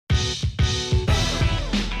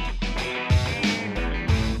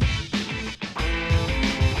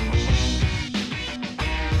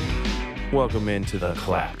Welcome into the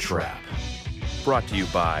Clap Trap. Brought to you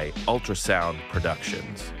by Ultrasound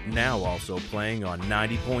Productions. Now also playing on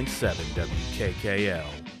 90.7 WKKL.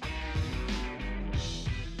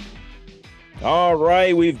 All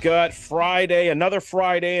right, we've got Friday, another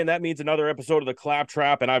Friday, and that means another episode of the Clap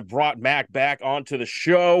Trap. And I've brought Mac back onto the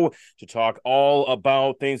show to talk all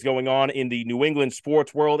about things going on in the New England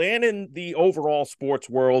sports world and in the overall sports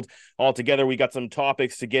world. Altogether, we got some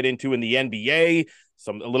topics to get into in the NBA,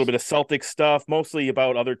 a little bit of Celtics stuff, mostly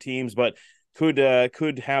about other teams, but could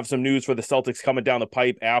have some news for the Celtics coming down the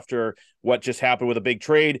pipe after what just happened with a big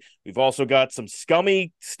trade. We've also got some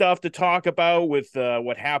scummy stuff to talk about with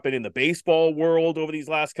what happened in the baseball world over these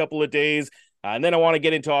last couple of days. And then I want to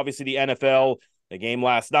get into, obviously, the NFL, the game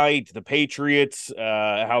last night, the Patriots,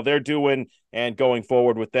 how they're doing, and going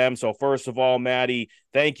forward with them. So first of all, Maddie,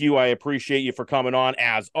 thank you. I appreciate you for coming on,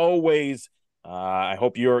 as always. I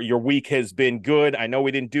hope your week has been good. I know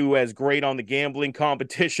we didn't do as great on the gambling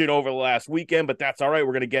competition over the last weekend, but that's all right.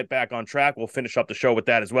 We're going to get back on track. We'll finish up the show with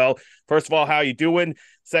that as well. First of all, how you doing?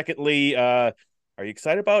 Secondly, are you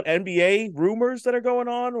excited about NBA rumors that are going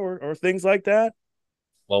on or things like that?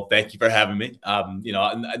 Well, thank you for having me.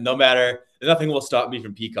 No matter, nothing will stop me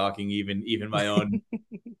from peacocking, even my own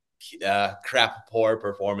poor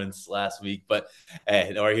performance last week. But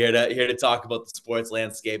hey, we're here to talk about the sports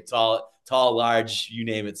landscape, tall, large, you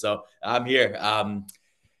name it. So I'm here.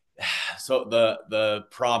 So the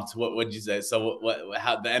prompt, what would you say? So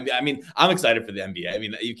how the NBA? I mean, I'm excited for the NBA. I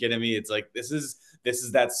mean, are you kidding me? It's like this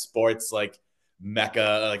is that sports like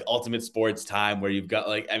mecca, like ultimate sports time where you've got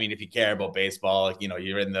like, I mean, if you care about baseball, like,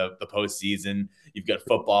 you're in the postseason, you've got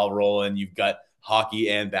football rolling, you've got hockey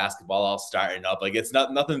and basketball all starting up. Like, it's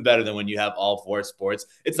nothing better than when you have all four sports.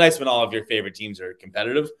 It's nice when all of your favorite teams are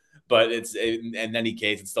competitive, but in any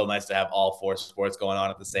case, it's still nice to have all four sports going on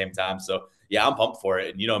at the same time. So yeah, I'm pumped for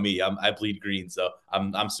it. And you know me, I bleed green. So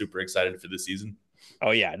I'm super excited for this season.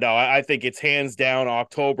 Oh, yeah. No, I think it's hands down.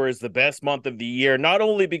 October is the best month of the year, not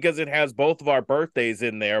only because it has both of our birthdays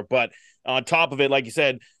in there, but on top of it, like you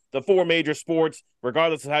said, the four major sports,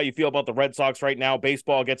 regardless of how you feel about the Red Sox right now,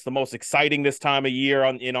 baseball gets the most exciting this time of year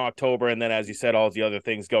in October. And then, as you said, all the other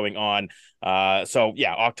things going on. So,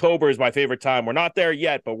 yeah, October is my favorite time. We're not there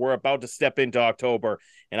yet, but we're about to step into October,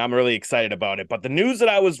 and I'm really excited about it. But the news that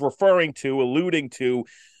I was alluding to,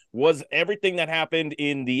 was everything that happened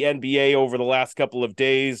in the NBA over the last couple of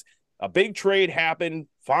days. A big trade happened.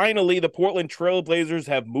 Finally, the Portland Trail Blazers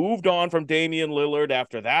have moved on from Damian Lillard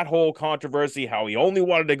after that whole controversy, how he only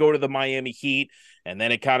wanted to go to the Miami Heat. And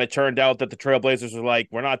then it kind of turned out that the Trail Blazers were like,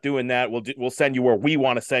 we're not doing that. We'll send you where we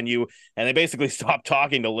want to send you. And they basically stopped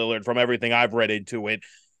talking to Lillard from everything I've read into it.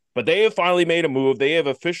 But they have finally made a move. They have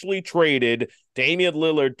officially traded Damian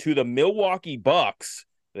Lillard to the Milwaukee Bucks.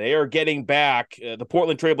 They are getting back, the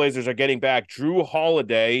Portland Trail Blazers are getting back Drew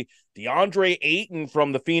Holiday, DeAndre Ayton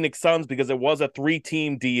from the Phoenix Suns because it was a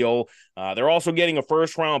 3-team deal. They're also getting a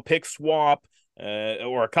first-round pick swap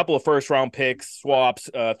or a couple of first-round pick swaps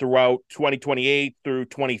throughout 2028 through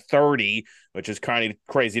 2030, which is kind of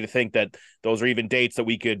crazy to think that those are even dates that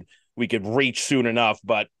we could reach soon enough.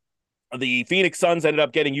 But the Phoenix Suns ended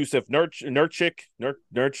up getting Yusuf Nurkic.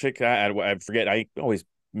 I forget. I always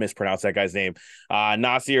mispronounce that guy's name.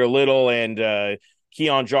 Nasir Little and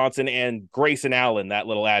Keon Johnson and Grayson Allen, that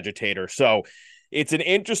little agitator. So it's an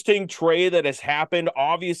interesting trade that has happened.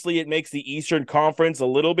 Obviously, it makes the Eastern Conference a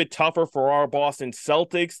little bit tougher for our Boston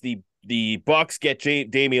Celtics. The Bucks get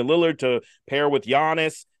Damian Lillard to pair with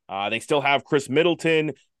Giannis. They still have Chris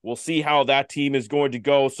Middleton. We'll see how that team is going to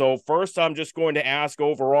go. So first, I'm just going to ask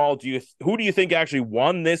overall, who do you think actually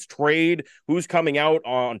won this trade? Who's coming out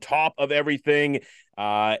on top of everything?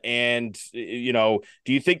 And do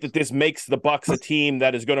you think that this makes the Bucks a team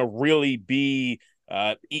that is going to really be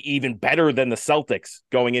even better than the Celtics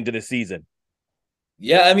going into the season?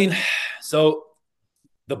 Yeah, I mean, so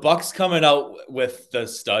the Bucks coming out with the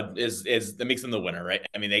stud is that makes them the winner, right?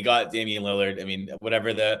 I mean, they got Damian Lillard. I mean,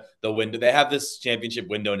 whatever the window, they have this championship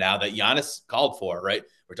window now that Giannis called for, right?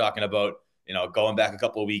 We're talking about, going back a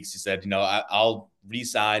couple of weeks, he said, I'll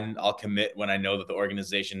resign, I'll commit when I know that the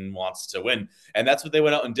organization wants to win. And that's what they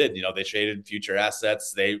went out and did. They traded future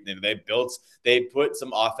assets. They put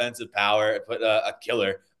some offensive power, put a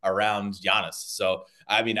killer around Giannis. So,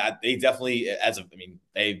 I mean, they definitely,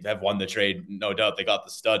 they have won the trade, no doubt. They got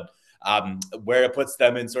the stud. Where it puts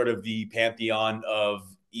them in sort of the pantheon of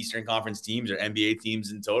Eastern Conference teams or NBA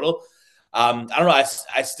teams in total. I don't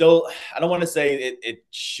know. I don't want to say it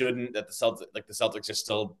shouldn't, that the Celtics are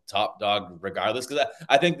still top dog regardless. Cause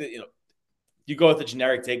I think that, you go with the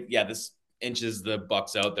generic take. Yeah, this inches the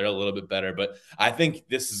Bucks out. They're a little bit better, but I think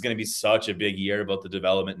this is going to be such a big year about the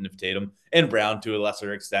development of Tatum and Brown to a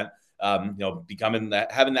lesser extent. Becoming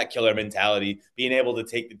that, having that killer mentality, being able to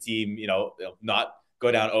take the team, not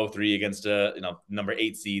go down 0-3 against a number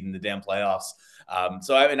 8 seed in the damn playoffs.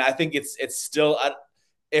 So I mean, I think it's still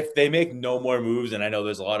if they make no more moves, and I know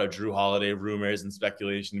there's a lot of Drew Holiday rumors and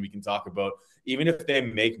speculation we can talk about. Even if they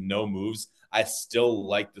make no moves, I still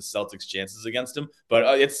like the Celtics' chances against them.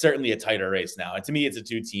 But it's certainly a tighter race now. And to me, it's a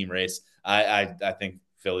 2-team race. I think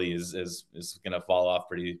Philly is going to fall off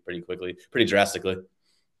pretty quickly, pretty drastically.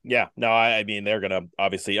 Yeah, no, I mean they're gonna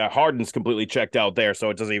obviously Harden's completely checked out there, so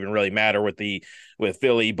it doesn't even really matter with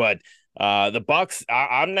Philly. But the Bucks,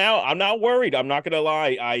 I'm not worried. I'm not gonna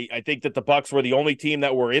lie. I think that the Bucks were the only team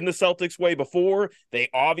that were in the Celtics way before. They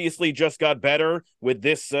obviously just got better with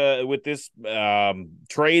this trade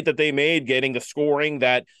that they made, getting the scoring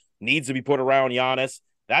that needs to be put around Giannis.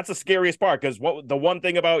 That's the scariest part, because the one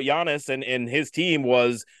thing about Giannis and his team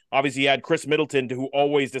was obviously he had Chris Middleton, who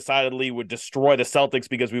always decidedly would destroy the Celtics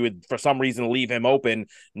because we would, for some reason, leave him open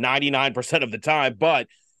 99% of the time. But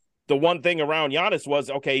the one thing around Giannis was,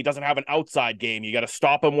 okay, he doesn't have an outside game. You got to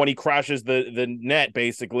stop him when he crashes the net,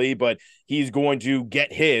 basically, but he's going to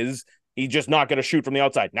get his. He's just not going to shoot from the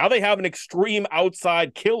outside. Now they have an extreme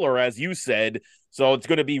outside killer, as you said, so it's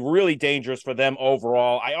going to be really dangerous for them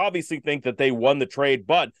overall. I obviously think that they won the trade,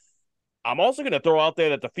 but I'm also going to throw out there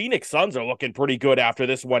that the Phoenix Suns are looking pretty good after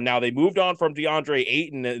this one. Now they moved on from DeAndre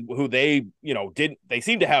Ayton, who they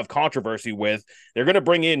seem to have controversy with. They're going to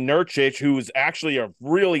bring in Nurkic, who's actually a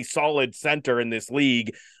really solid center in this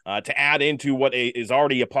league, to add into what is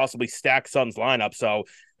already a possibly stacked Suns lineup. So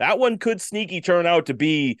that one could sneaky turn out to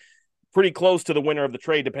be pretty close to the winner of the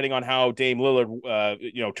trade, depending on how Dame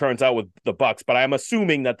Lillard, turns out with the Bucks. But I'm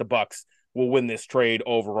assuming that the Bucks will win this trade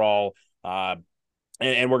overall, and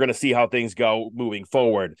we're going to see how things go moving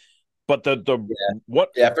forward. But for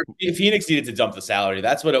Phoenix needed to dump the salary.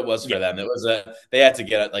 That's what it was for them. It was they had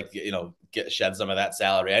to shed some of that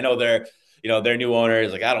salary. I know their new owner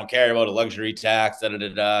is like, I don't care about a luxury tax.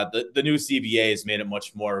 The new CBA has made it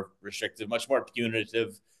much more restrictive, much more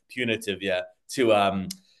punitive. Yeah,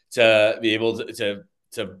 to be able to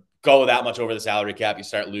go that much over the salary cap. You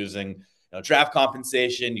start losing draft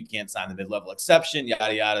compensation. You can't sign the mid-level exception,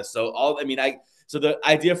 yada yada. So the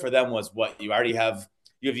idea for them was what you already have.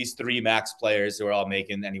 You have these 3 max players who are all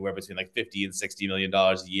making anywhere between like $50 and $60 million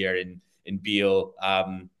a year in Beal,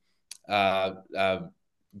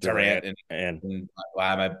 Durant, and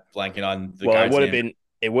why am I blanking on the guy?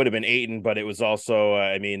 It would have been Ayton, but it was also,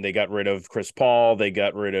 they got rid of Chris Paul. They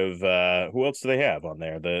got rid of, who else do they have on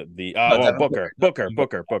there? Booker.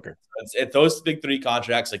 It's those big 3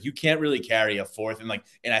 contracts. Like you can't really carry a fourth. And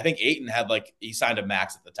I think Ayton had he signed a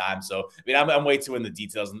max at the time. So, I'm way too in the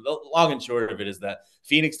details. And the long and short of it is that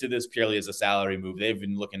Phoenix did this purely as a salary move. They've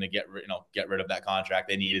been looking to get rid of that contract.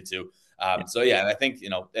 They needed to. So yeah, I think,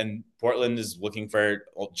 and Portland is looking for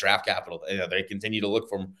draft capital. They continue to look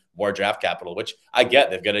for more draft capital, which I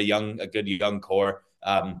get. They've got a good young core.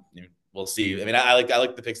 We'll see. I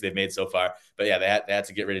like the picks they've made so far, but yeah, they had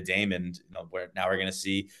to get rid of Dame, and we're going to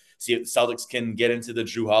see if the Celtics can get into the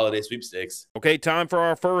Drew Holiday sweepstakes. Okay, time for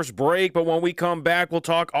our first break, but when we come back, we'll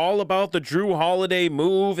talk all about the Drew Holiday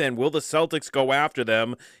move and will the Celtics go after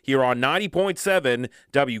them here on 90.7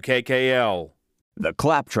 WKKL. The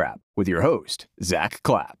Claptrap with your host, Zach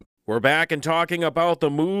Clapp. We're back and talking about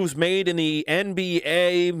the moves made in the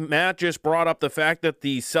NBA. Matt just brought up the fact that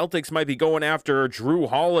the Celtics might be going after Drew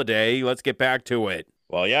Holiday. Let's get back to it.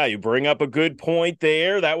 Well, yeah, you bring up a good point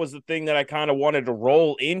there. That was the thing that I kind of wanted to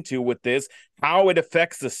roll into with this, how it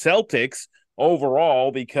affects the Celtics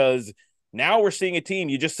overall, because now we're seeing a team.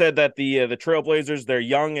 You just said that the Trailblazers, they're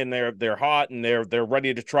young and they're hot and they're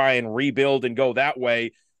ready to try and rebuild and go that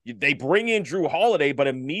way. They bring in Drew Holiday, but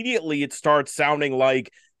immediately it starts sounding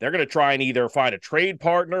like they're going to try and either find a trade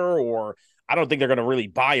partner, or I don't think they're going to really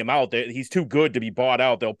buy him out. He's too good to be bought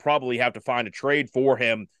out. They'll probably have to find a trade for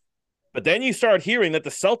him. But then you start hearing that the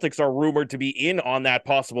Celtics are rumored to be in on that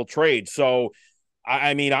possible trade. So,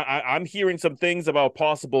 I'm hearing some things about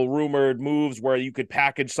possible rumored moves where you could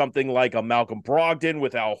package something like a Malcolm Brogdon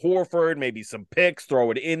with Al Horford, maybe some picks,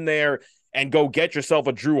 throw it in there, and go get yourself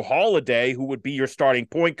a Drew Holiday, who would be your starting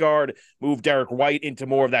point guard, move Derek White into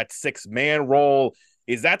more of that 6-man role.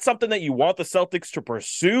 Is that something that you want the Celtics to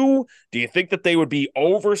pursue? Do you think that they would be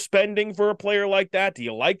overspending for a player like that? Do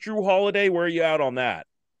you like Drew Holiday? Where are you at on that?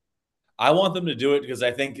 I want them to do it because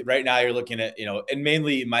I think right now you're looking at, and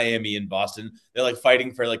mainly Miami and Boston, they're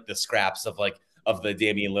fighting for the scraps of the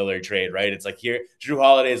Damian Lillard trade, right? It's here, Drew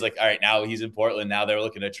Holiday is all right, now he's in Portland. Now they're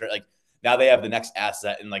looking to trade, now they have the next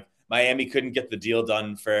asset. And Miami couldn't get the deal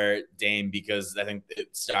done for Dame because I think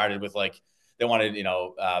it started with like they wanted,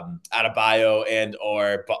 Adebayo and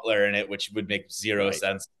or Butler in it, which would make zero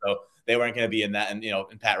sense. So they weren't going to be in that. And,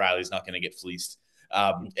 and Pat Riley's not going to get fleeced.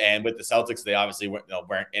 And with the Celtics, they obviously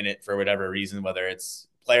weren't in it for whatever reason, whether it's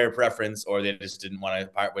player preference or they just didn't want to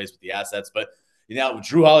part ways with the assets. But,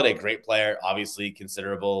 Drew Holiday, great player, obviously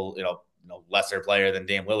considerable, lesser player than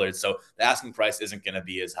Dame Lillard. So the asking price isn't going to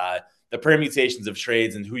be as high. The permutations of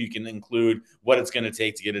trades and who you can include, what it's going to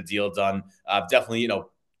take to get a deal done, definitely,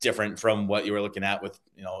 different from what you were looking at with,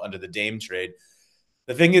 under the Dame trade.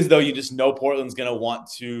 The thing is, though, you just know Portland's going to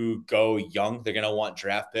want to go young. They're going to want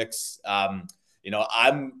draft picks. I'm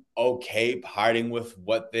okay parting with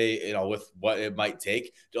what they, with what it might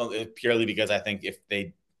take, purely because I think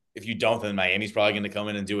if you don't, then Miami's probably going to come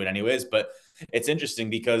in and do it anyways. But it's interesting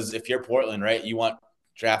because if you're Portland, right, you want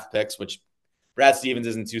draft picks, which Brad Stevens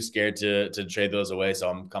isn't too scared to trade those away. So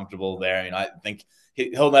I'm comfortable there. I think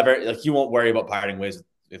he'll never, he won't worry about parting ways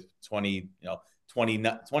with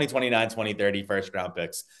 2029, 2030 first round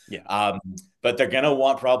picks. Yeah. But they're going to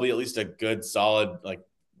want probably at least a good, solid, like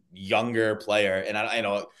younger player. And I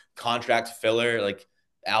know contract filler, like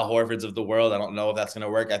Al Horford's of the world. I don't know if that's going to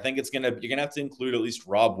work. I think you're going to have to include at least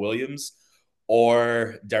Rob Williams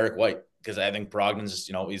or Derek White. Because I think Brogdon's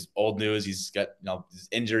just, he's old news. He's got, his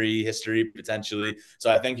injury history potentially.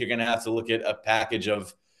 So I think you're going to have to look at a package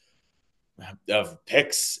of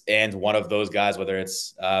picks and one of those guys, whether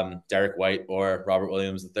it's Derek White or Robert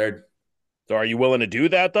Williams III. So are you willing to do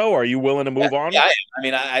that, though? Are you willing to move on? Yeah,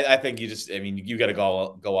 I think you got to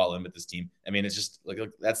go all in with this team. It's just like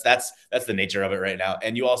that's the nature of it right now.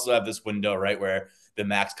 And you also have this window, right, where the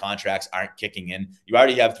max contracts aren't kicking in. You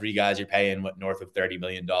already have 3 guys you're paying north of $30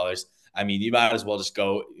 million. You might as well just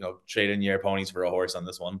go, trade in your ponies for a horse on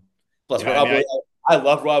this one. Plus, I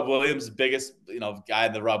love Rob Williams, biggest, guy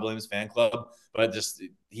in the Rob Williams fan club, but just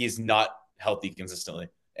he's not healthy consistently.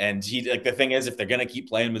 And the thing is, if they're going to keep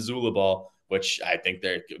playing Missoula ball, which I think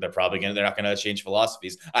they're not going to change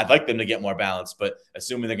philosophies. I'd like them to get more balance, but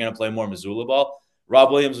assuming they're going to play more Missoula ball,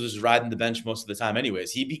 Rob Williams was riding the bench most of the time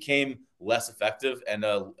anyways. He became less effective and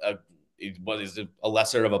a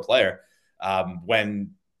lesser of a player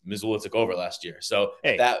when Missoula took over last year. So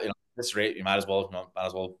at this rate, you might as well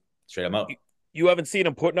straight him out. You haven't seen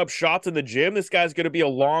him putting up shots in the gym. This guy's going to be a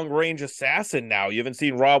long-range assassin now. You haven't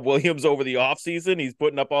seen Rob Williams over the offseason. He's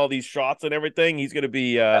putting up all these shots and everything. He's going to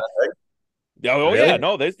be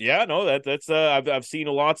I've seen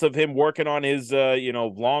lots of him working on his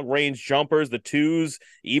long-range jumpers, the twos,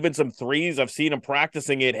 even some threes. I've seen him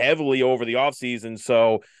practicing it heavily over the offseason.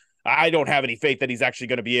 So I don't have any faith that he's actually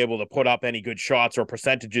going to be able to put up any good shots or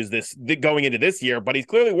percentages going into this year, but he's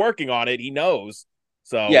clearly working on it. He knows.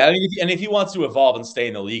 So yeah, and if he wants to evolve and stay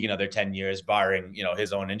in the league another 10 years, barring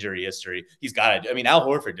his own injury history, he's got to. Al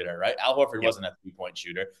Horford did it, right? Al Horford wasn't a 3-point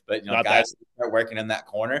shooter, but guys start working in that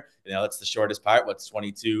corner. That's the shortest part. What's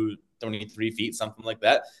 22, 23 feet, something like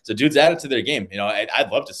that. So dudes added to their game. I'd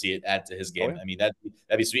love to see it add to his game. That'd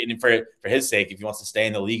be sweet. And for his sake, if he wants to stay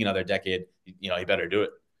in the league another decade, he better do it.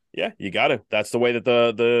 Yeah, you got to. That's the way that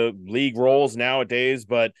the league rolls nowadays.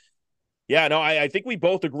 But yeah, no, I think we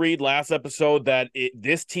both agreed last episode that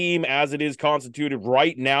this team, as it is constituted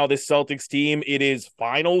right now, this Celtics team, it is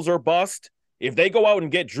finals or bust. If they go out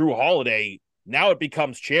and get Drew Holiday, now it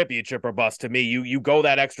becomes championship or bust to me. You go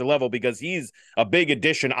that extra level because he's a big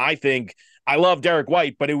addition, I think. I love Derek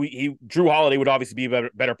White, but Drew Holiday would obviously be a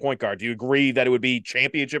better point guard. Do you agree that it would be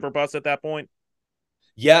championship or bust at that point?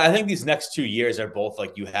 Yeah, I think these next 2 years are both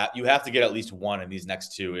like you have to get at least one in these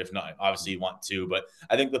next 2. If not, obviously you want 2. But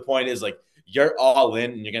I think the point is you're all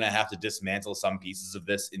in, and you're gonna have to dismantle some pieces of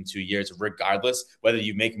this in 2 years, regardless whether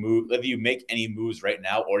you make any moves right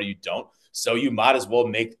now or you don't. So you might as well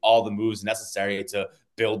make all the moves necessary to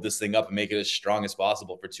build this thing up and make it as strong as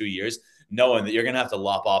possible for 2 years, knowing that you're gonna have to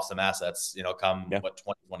lop off some assets, come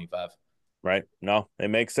 2025. Right. No, it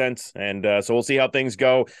makes sense. And so we'll see how things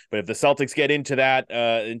go. But if the Celtics get into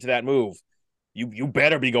that move, you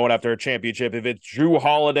better be going after a championship. If it's Drew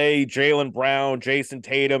Holiday, Jaylen Brown, Jason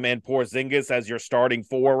Tatum, and Porzingis as your starting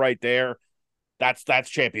 4 right there, that's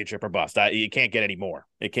championship or bust. You can't get any more.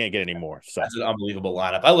 It can't get any more. So that's an unbelievable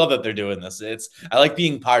lineup. I love that they're doing this. I like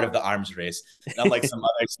being part of the arms race, unlike some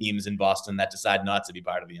other teams in Boston that decide not to be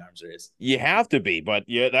part of the arms race. You have to be, but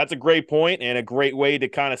yeah, that's a great point and a great way to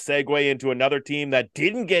kind of segue into another team that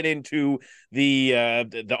didn't get into the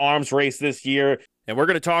arms race this year. And we're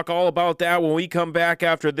going to talk all about that when we come back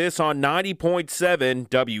after this on 90.7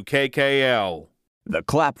 WKKL. The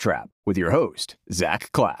Claptrap with your host,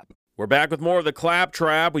 Zach Clapp. We're back with more of the Clap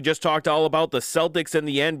Trap. We just talked all about the Celtics and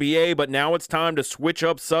the NBA, but now it's time to switch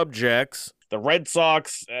up subjects. The Red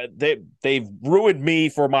Sox, they've ruined me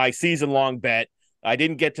for my season-long bet. I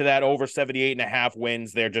didn't get to that over 78.5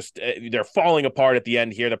 wins. They're falling apart at the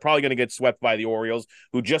end here. They're probably going to get swept by the Orioles,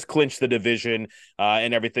 who just clinched the division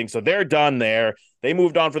and everything. So they're done there. They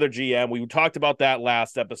moved on for their GM. We talked about that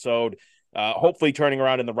last episode. Hopefully turning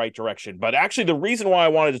around in the right direction. But actually, the reason why I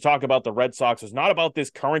wanted to talk about the Red Sox was not about this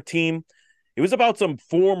current team. It was about some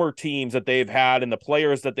former teams that they've had and the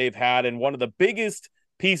players that they've had. And one of the biggest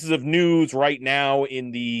pieces of news right now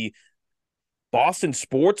in the Boston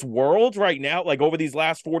sports world right now, like over these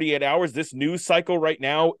last 48 hours, this news cycle right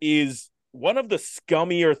now is one of the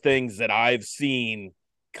scummier things that I've seen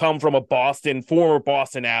come from a former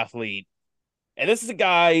Boston athlete. And this is a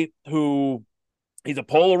guy who... he's a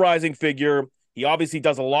polarizing figure. He obviously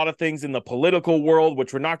does a lot of things in the political world,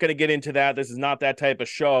 which we're not going to get into that. This is not that type of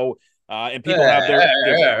show. And people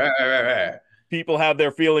have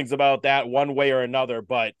their feelings about that one way or another.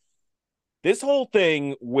 But this whole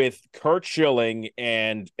thing with Curt Schilling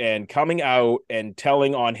and coming out and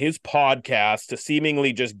telling on his podcast to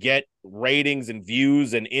seemingly just get ratings and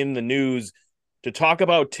views and in the news to talk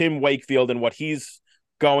about Tim Wakefield and what he's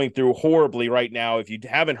going through horribly right now. If you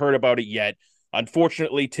haven't heard about it yet,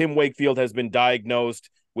 unfortunately, Tim Wakefield has been diagnosed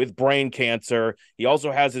with brain cancer. He also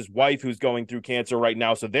has his wife who's going through cancer right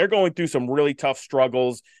now. So they're going through some really tough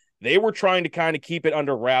struggles. They were trying to kind of keep it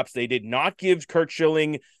under wraps. They did not give Curt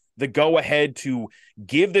Schilling the go-ahead to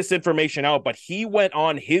give this information out, but he went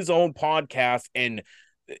on his own podcast and,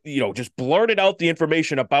 just blurted out the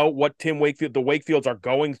information about what the Wakefields are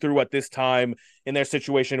going through at this time in their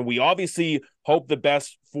situation. We obviously hope the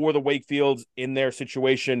best for the Wakefields in their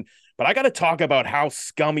situation, but I got to talk about how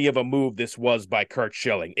scummy of a move this was by Curt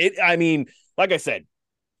Schilling. Like I said,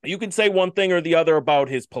 you can say one thing or the other about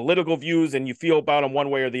his political views and you feel about him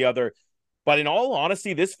one way or the other. But in all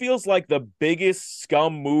honesty, this feels like the biggest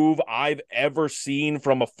scum move I've ever seen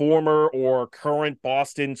from a former or current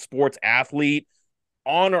Boston sports athlete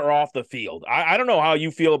on or off the field. I don't know how you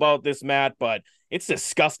feel about this, Matt, but it's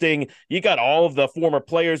disgusting. You got all of the former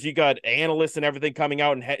players, you got analysts and everything coming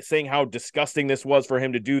out and saying how disgusting this was for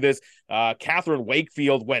him to do this. Catherine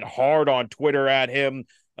Wakefield went hard on Twitter at him,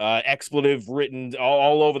 expletive written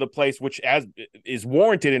all over the place, which is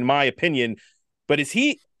warranted in my opinion. But is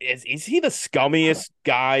he the scummiest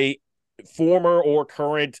guy, former or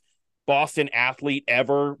current Boston athlete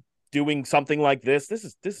ever, doing something like this? This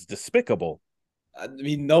is despicable. I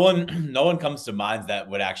mean, no one comes to mind that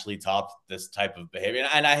would actually top this type of behavior.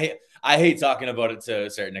 And I hate talking about it to a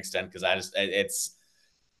certain extent because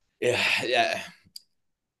yeah.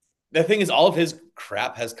 The thing is, all of his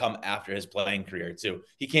crap has come after his playing career too.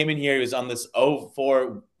 He came in here, he was on this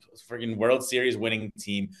 0-4 freaking World Series winning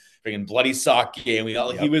team, freaking bloody sock game.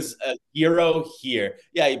 He was a hero here.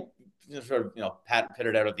 Yeah, he sort of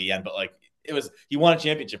pittered out at the end, but he won a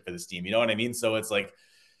championship for this team. You know what I mean? So it's like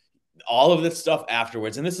all of this stuff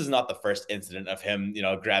afterwards, and this is not the first incident of him,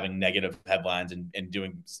 grabbing negative headlines and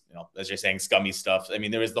doing, as you're saying, scummy stuff. I mean,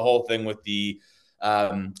 there was the whole thing with the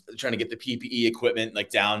trying to get the PPE equipment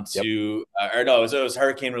down to, it was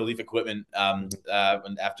hurricane relief equipment.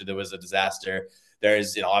 After there was a disaster,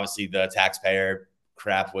 there's, obviously the taxpayer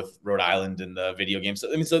crap with Rhode Island and the video game.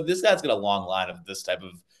 So, so this guy's got a long line of this type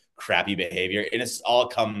of crappy behavior, and it's all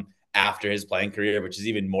come after his playing career, which is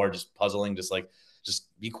even more just puzzling. Just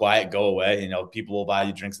be quiet, go away. People will buy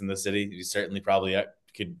you drinks in the city. You certainly probably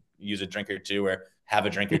could use a drink or two or have a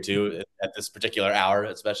drink or two at this particular hour,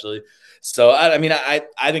 especially. So, I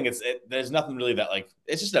think there's nothing really that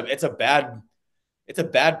it's a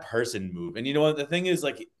bad person move. And what the thing is,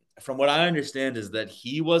 from what I understand is that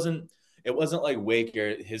it wasn't like Wake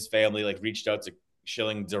or his family reached out to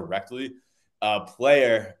Schilling directly. A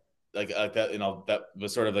player that, that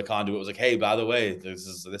was sort of the conduit. It was hey, by the way, this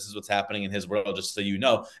is what's happening in his world, just so you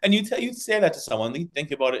know. And you say that to someone, you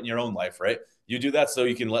think about it in your own life, right? You do that so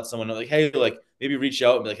you can let someone know, hey, maybe reach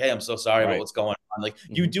out and be hey, I'm so sorry about what's going on.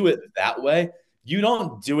 You do it that way. You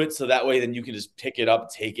don't do it so that way then you can just pick it up,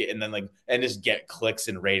 take it, and then and just get clicks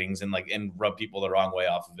and ratings and and rub people the wrong way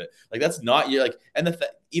off of it. That's not your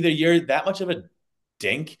either you're that much of a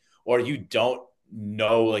dink or you don't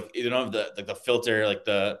know, you don't have the filter,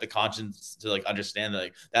 the conscience to understand that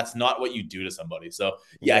that's not what you do to somebody. So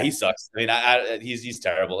yeah, he sucks. I mean, he's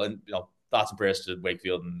terrible, and thoughts and prayers to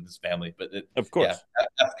Wakefield and his family. But of course,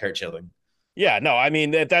 that's Curt Schilling. Yeah, no, I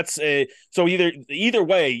mean that's so either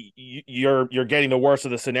way you're getting the worst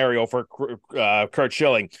of the scenario for Kurt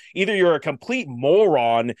Schilling. Either you're a complete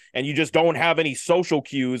moron and you just don't have any social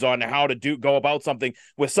cues on how to go about something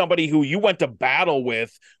with somebody who you went to battle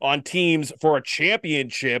with on teams for a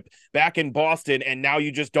championship back in Boston, and now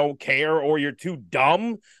you just don't care, or you're too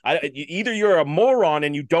dumb. Either you're a moron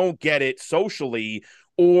and you don't get it socially,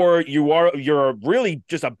 or you're really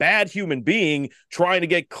just a bad human being trying to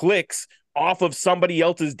get clicks off of somebody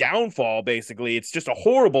else's downfall. Basically, it's just a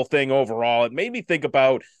horrible thing overall. It made me think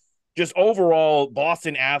about just overall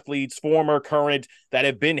Boston athletes, former, current, that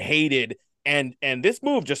have been hated, and this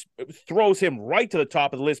move just throws him right to the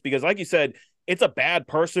top of the list because, like you said, it's a bad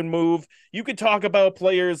person move. You could talk about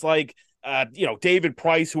players like David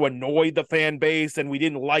Price, who annoyed the fan base and we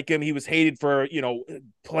didn't like him. He was hated for,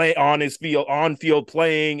 play on his on field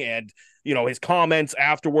playing, and, his comments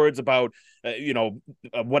afterwards about,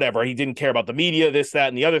 whatever. He didn't care about the media, this, that,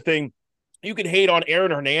 and the other thing. You can hate on Aaron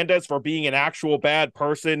Hernandez for being an actual bad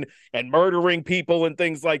person and murdering people and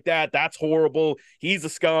things like that. That's horrible. He's a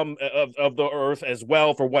scum of the earth as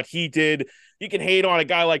well for what he did. You can hate on a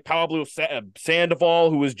guy like Pablo Sandoval,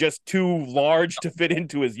 who was just too large to fit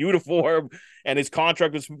into his uniform and his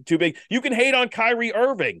contract was too big. You can hate on Kyrie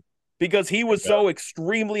Irving because he was so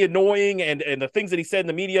extremely annoying, and the things that he said in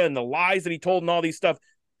the media and the lies that he told and all these stuff.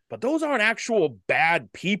 But those aren't actual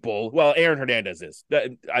bad people. Well, Aaron Hernandez is.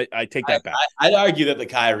 I take that back. I'd argue that the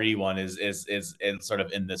Kyrie one is in sort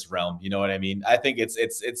of in this realm. You know what I mean? I think it's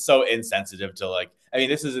so insensitive to, like, I mean,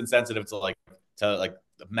 this is insensitive to like a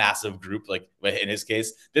massive group. Like in his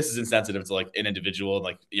case, this is insensitive to like an individual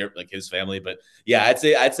and like his family. But yeah, I'd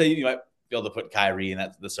say you might be able to put Kyrie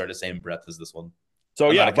in the sort of same breath as this one.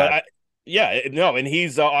 So yeah, but no, and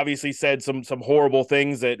he's obviously said some horrible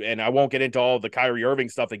things and I won't get into all the Kyrie Irving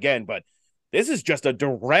stuff again, but this is just a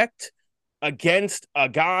direct against a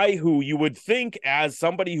guy who you would think, as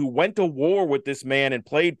somebody who went to war with this man and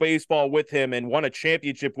played baseball with him and won a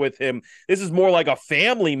championship with him, this is more like a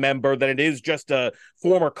family member than it is just a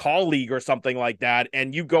former colleague or something like that.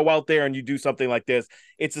 And you go out there and you do something like this.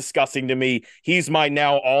 It's disgusting to me. He's my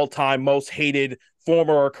now all-time most hated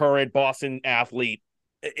former or current Boston athlete.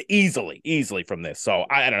 Easily from this. So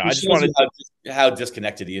I don't know. I just wanted how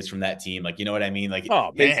disconnected he is from that team. Like, you know what I mean? Like,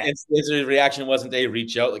 oh man, his reaction wasn't to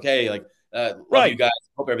reach out like, hey, like, love you guys,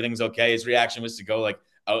 hope everything's okay. His reaction was to go like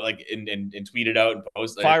out, like, and tweet it out and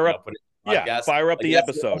post, like, fire up, put it in the podcast. Fire up the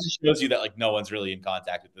episode. It shows you that like no one's really in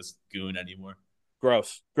contact with this goon anymore.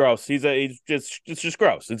 Gross. He's just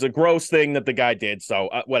gross. It's a gross thing that the guy did. So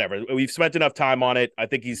whatever. We've spent enough time on it. I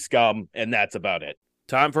think he's scum, and that's about it.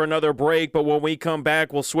 Time for another break, but when we come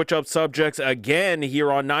back, we'll switch up subjects again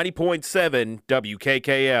here on 90.7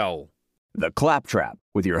 WKKL. The Claptrap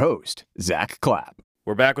with your host, Zach Clapp.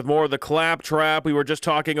 We're back with more of the Claptrap. We were just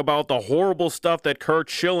talking about the horrible stuff that Kurt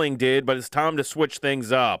Schilling did, but it's time to switch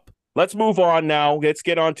things up. Let's move on now. Let's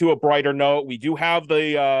get on to a brighter note. We do have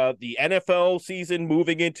the NFL season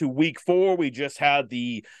moving into week 4. We just had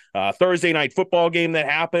the Thursday night football game that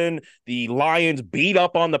happened. The Lions beat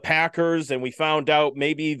up on the Packers, and we found out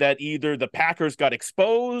maybe that either the Packers got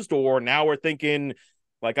exposed, or now we're thinking,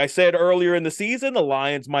 like I said earlier in the season, the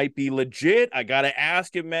Lions might be legit. I got to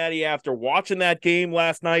ask you, Maddie, after watching that game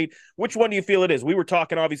last night, which one do you feel it is? We were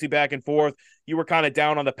talking obviously back and forth. You were kind of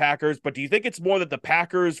down on the Packers, but do you think it's more that the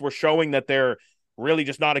Packers were showing that they're really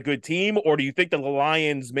just not a good team, or do you think that the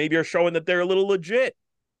Lions maybe are showing that they're a little legit?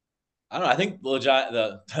 I don't know. I think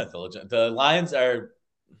the Lions are,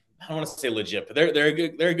 I don't want to say legit, but they're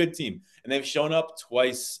a good team, and they've shown up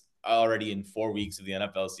twice already in 4 weeks of the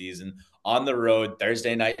NFL season on the road,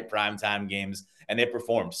 Thursday night primetime games, and they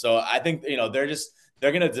performed. So I think,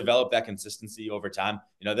 they're going to develop that consistency over time.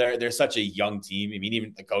 They're such a young team. I mean,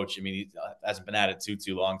 even the coach, he hasn't been at it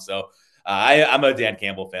too long. So I'm a Dan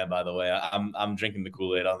Campbell fan, by the way. I'm drinking the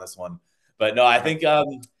Kool-Aid on this one. But no, I think,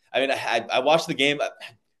 I watched the game,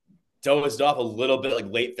 dozed off a little bit,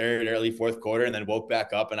 like late third, early fourth quarter, and then woke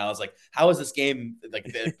back up. And I was like, how is this game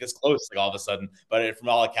like this close, like all of a sudden? But from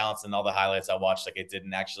all accounts and all the highlights I watched, like it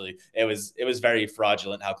didn't actually, it was very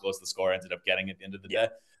fraudulent how close the score ended up getting at the end of the day.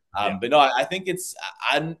 But no, I think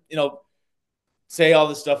say all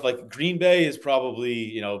this stuff, like Green Bay is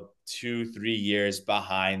probably, 2-3 years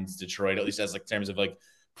behind Detroit, at least as like terms of like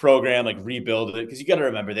program, like rebuild it. Cause you got to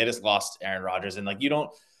remember, they just lost Aaron Rodgers, and like,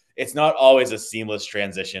 it's not always a seamless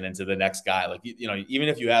transition into the next guy. Like, even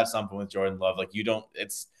if you have something with Jordan Love, like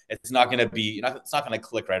it's not going to be, it's not going to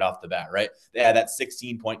click right off the bat. Right. They had that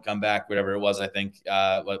 16-point comeback, whatever it was, I think,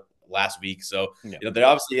 last week. So, Yeah. they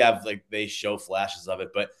obviously have they show flashes of it,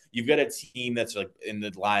 but you've got a team that's in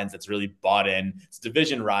the Lions that's really bought in. It's a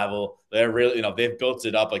division rival. They're really, they've built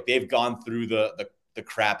it up. They've gone through the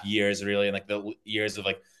crap years really, and the years of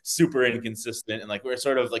super inconsistent, and we're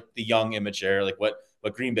sort of the young immature, what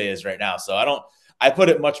Green Bay is right now. So I put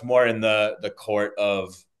it much more in the court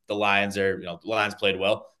of the Lions, or the Lions played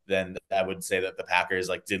well, then I would say that the Packers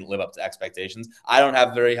didn't live up to expectations. I don't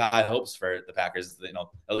have very high hopes for the Packers,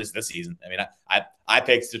 at least this season. I mean, I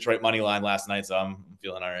picked Detroit money line last night, so I'm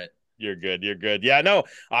feeling all right. You're good. You're good. Yeah, no,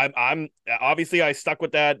 I'm obviously I stuck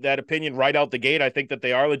with that opinion right out the gate. I think that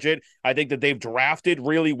they are legit. I think that they've drafted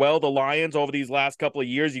really well, the Lions, over these last couple of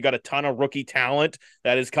years. You got a ton of rookie talent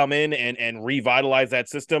that has come in and revitalized that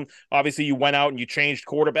system. Obviously, you went out and you changed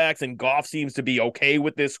quarterbacks, and Goff seems to be okay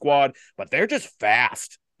with this squad, but they're just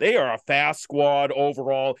fast. They are a fast squad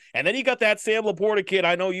overall. And then you got that Sam Laporta kid.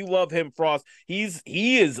 I know you love him, Frost.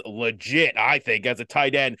 He is legit, I think, as a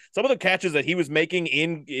tight end. Some of the catches that he was making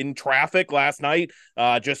in traffic last night,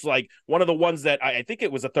 just one of the ones that I think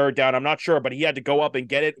it was a third down, I'm not sure, but he had to go up and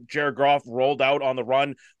get it. Jared Goff rolled out on the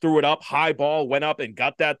run, threw it up, high ball, went up and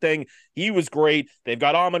got that thing. He was great. They've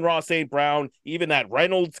got Amon-Ra St. Brown. Even that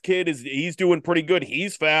Reynolds kid, he's doing pretty good.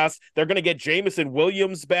 He's fast. They're going to get Jameson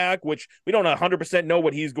Williams back, which we don't 100% know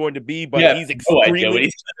what he's going to be, but he's extremely no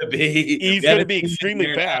he's going to be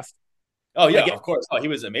extremely fast. Oh yeah, of course. Oh, he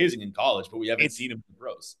was amazing in college, but we haven't seen him in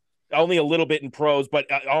pros. Only a little bit in pros, but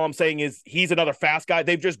all I'm saying is he's another fast guy.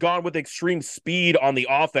 They've just gone with extreme speed on the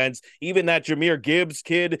offense. Even that Jahmyr Gibbs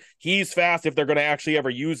kid, he's fast if they're going to actually ever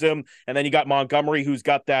use him. And then you got Montgomery, who's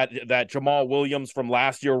got that Jamal Williams from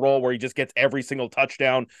last year role where he just gets every single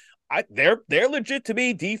touchdown. They're legit to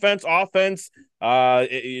me. Defense, offense.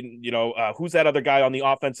 Who's that other guy on the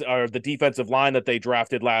offense or the defensive line that they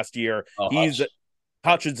drafted last year? He's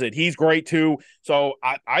Hutchinson. He's great too. So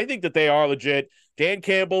I think that they are legit. Dan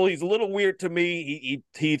Campbell, he's a little weird to me.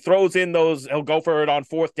 He throws in he'll go for it on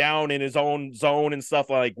fourth down in his own zone and stuff,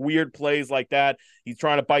 weird plays like that. He's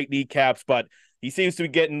trying to bite kneecaps, but he seems to be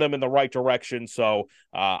getting them in the right direction. So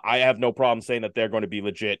I have no problem saying that they're going to be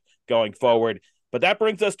legit going forward. But that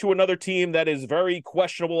brings us to another team that is very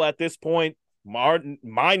questionable at this point.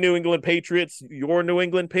 My New England Patriots, your New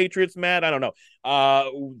England Patriots, Matt, I don't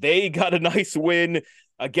know. They got a nice win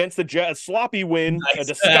against the Jets, a sloppy win, a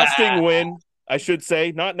disgusting win, I should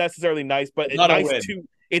say. Not necessarily nice, but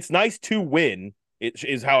it's nice to win. It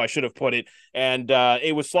is how I should have put it. And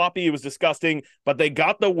it was sloppy, it was disgusting, but they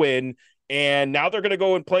got the win. And now they're going to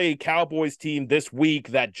go and play a Cowboys team this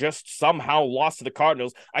week that just somehow lost to the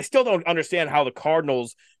Cardinals. I still don't understand how the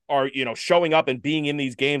Cardinals are, showing up and being in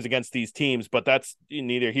these games against these teams, but that's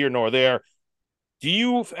neither here nor there. Do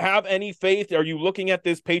you have any faith? Are you looking at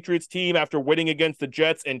this Patriots team after winning against the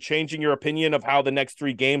Jets and changing your opinion of how the next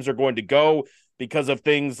 3 games are going to go because of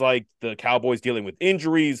things like the Cowboys dealing with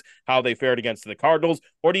injuries, how they fared against the Cardinals?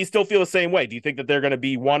 Or do you still feel the same way? Do you think that they're going to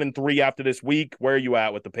be 1-3 after this week? Where are you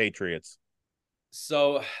at with the Patriots?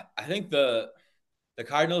 So I think the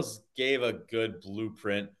Cardinals gave a good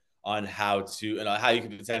blueprint on how you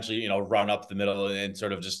can potentially, run up the middle and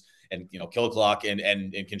sort of just, and, kill the clock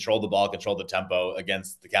and control the ball, control the tempo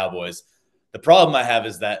against the Cowboys. The problem I have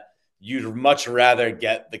is that you'd much rather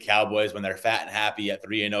get the Cowboys when they're fat and happy at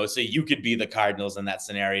 3-0. So you could be the Cardinals in that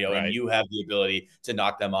scenario, right, and you have the ability to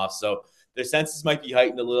knock them off. So their senses might be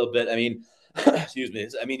heightened a little bit. I mean, excuse me.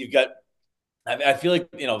 I mean, you've got, I feel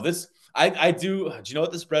like, this, I do. Do you know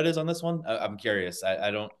what the spread is on this one? I'm curious.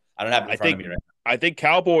 I don't have it in front of me right now. I think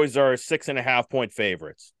Cowboys are 6.5-point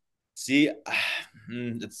favorites. See,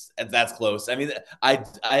 that's close. I mean, I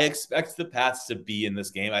expect the Pats to be in this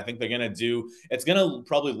game. I think they're gonna it's gonna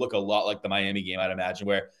probably look a lot like the Miami game, I'd imagine,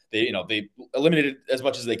 where they eliminated as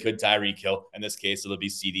much as they could Tyreek Hill. In this case, it'll be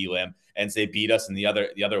CeeDee Lamb, and they beat us in the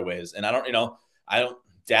other ways. And I don't.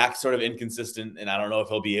 Dak's sort of inconsistent, and I don't know if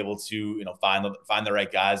he'll be able to, find the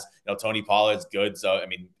right guys. Tony Pollard's good, so I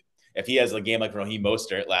mean, if he has a game like Raheem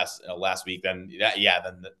Mostert last week, then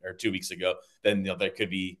or 2 weeks ago, then there could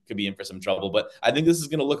be in for some trouble. But I think this is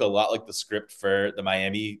going to look a lot like the script for the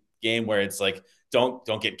Miami game, where it's like don't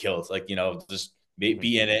get killed, just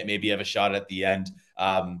be in it, maybe have a shot at the end.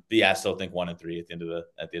 But yeah, I still think 1-3 at the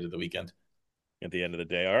end of the weekend. At the end of the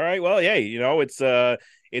day. All right. Well, yeah,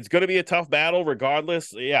 it's going to be a tough battle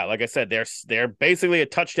regardless. Yeah, like I said, they're basically a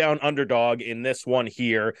touchdown underdog in this one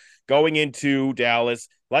here going into Dallas.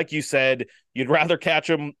 Like you said, you'd rather catch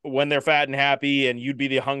them when they're fat and happy and you'd be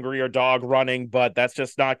the hungrier dog running, but that's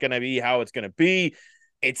just not going to be how it's going to be.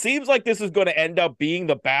 It seems like this is going to end up being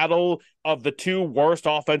the battle of the two worst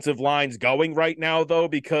offensive lines going right now, though,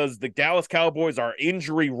 because the Dallas Cowboys are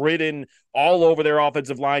injury-ridden all over their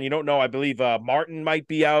offensive line. You don't know. I believe Martin might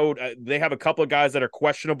be out. They have a couple of guys that are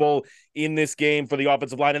questionable in this game for the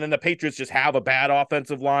offensive line, and then the Patriots just have a bad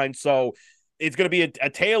offensive line. So it's going to be a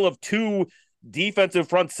tale of two defensive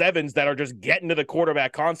front sevens that are just getting to the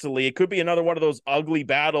quarterback constantly. It could be another one of those ugly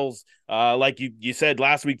battles, like you said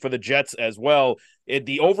last week for the Jets as well.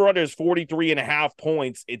 The over-under is 43.5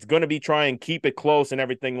 points. It's going to be try and keep it close and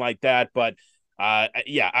everything like that. But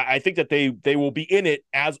I think that they will be in it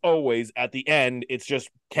as always at the end. It's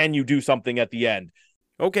just, can you do something at the end?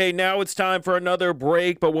 Okay, now it's time for another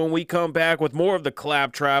break, but when we come back with more of the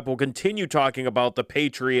Claptrap, we'll continue talking about the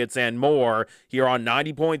Patriots and more here on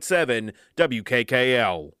 90.7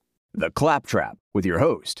 WKKL. The Claptrap with your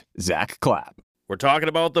host, Zach Clapp. We're talking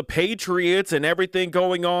about the Patriots and everything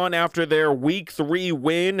going on after their Week 3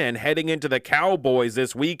 win and heading into the Cowboys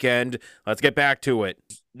this weekend. Let's get back to it.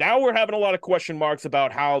 Now we're having a lot of question marks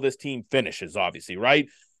about how this team finishes, obviously, right?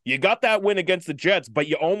 You got that win against the Jets, but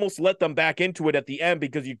you almost let them back into it at the end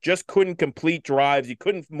because you just couldn't complete drives. You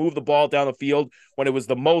couldn't move the ball down the field when it was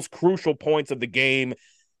the most crucial points of the game,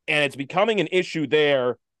 and it's becoming an issue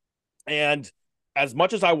there. And as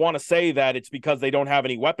much as I want to say that it's because they don't have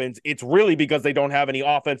any weapons, it's really because they don't have any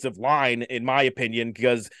offensive line, in my opinion,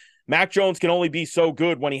 because Mac Jones can only be so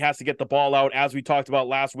good when he has to get the ball out, as we talked about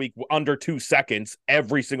last week, under 2 seconds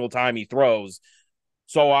every single time he throws.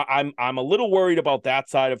 So I'm a little worried about that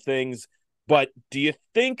side of things. But do you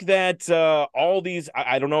think that all these,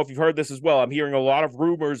 I don't know if you've heard this as well, I'm hearing a lot of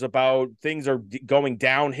rumors about things are going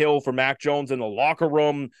downhill for Mac Jones in the locker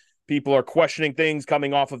room. People are questioning things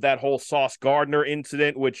coming off of that whole Sauce Gardner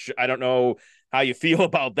incident, which I don't know how you feel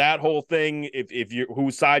about that whole thing, if you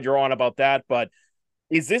whose side you're on about that. But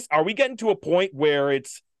are we getting to a point where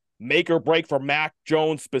it's make or break for Mac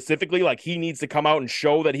Jones specifically? Like, he needs to come out and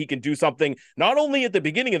show that he can do something, not only at the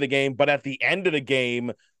beginning of the game, but at the end of the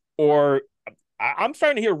game. Or I'm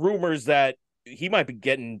starting to hear rumors that he might be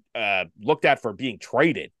getting looked at for being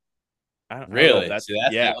traded. Really? That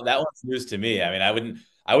one's news to me. I mean,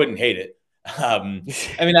 I wouldn't hate it. I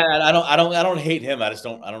mean, I don't hate him. I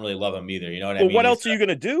don't really love him either. You know what I mean? What else are you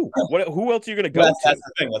gonna do? Who else are you gonna go to? That's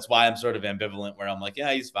the thing. That's why I'm sort of ambivalent. Where I'm like,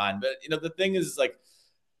 yeah, he's fine, but the thing is, like,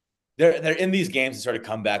 they're in these games to sort of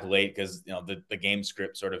come back late because the game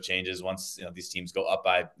script sort of changes once these teams go up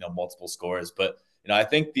by multiple scores. But I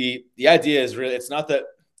think the idea is really, it's not that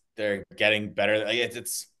they're getting better. Like,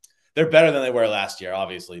 it's they're better than they were last year,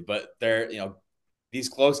 obviously, but they're these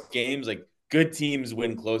close games, like, good teams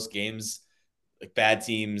win close games, like bad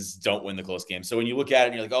teams don't win the close games. So when you look at it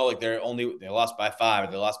and you're like, oh, like they lost by 5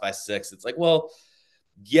 or they lost by 6, it's like, well,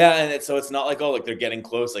 yeah, and so it's not like, oh, like they're getting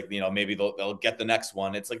close, like maybe they'll get the next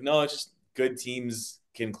one. It's like, no, it's just good teams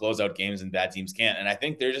can close out games and bad teams can't. And I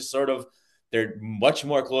think they're just they're much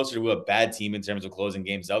more closer to a bad team in terms of closing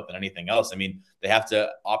games out than anything else. I mean, they have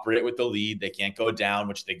to operate with the lead. They can't go down,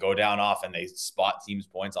 which they go down often. They spot teams'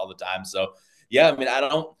 points all the time. So yeah, I mean,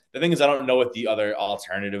 the thing is, I don't know what the other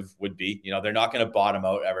alternative would be. They're not going to bottom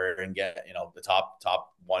out ever and get the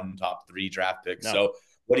top 1, top 3 draft picks. No. So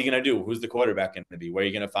what are you going to do? Who's the quarterback going to be? Where are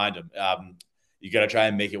you going to find him? You got to try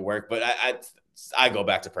and make it work. But I go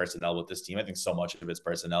back to personnel with this team. I think so much of it's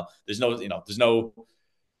personnel. There's no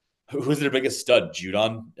who's their biggest stud?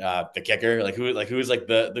 Judon, the kicker. Who's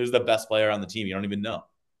the best player on the team? You don't even know.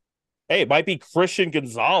 Hey, it might be Christian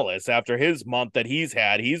Gonzalez after his month that he's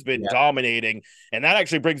had. He's been dominating. And that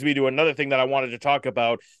actually brings me to another thing that I wanted to talk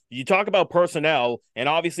about. You talk about personnel, and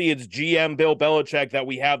obviously it's GM Bill Belichick that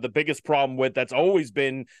we have the biggest problem with. That's always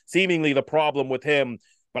been seemingly the problem with him.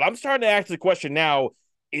 But I'm starting to ask the question now,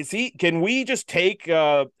 can we just take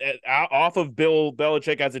off of Bill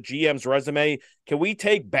Belichick as a GM's resume? Can we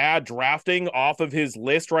take bad drafting off of his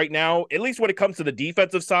list right now? At least when it comes to the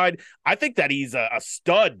defensive side, I think that he's a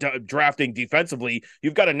stud drafting defensively.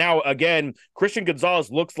 You've got to now, again, Christian Gonzalez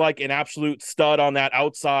looks like an absolute stud on that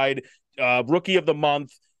outside, rookie of the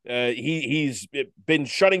month. He's been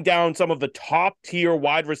shutting down some of the top tier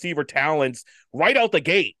wide receiver talents right out the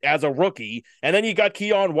gate as a rookie. And then you got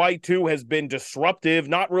Keon White too, has been disruptive,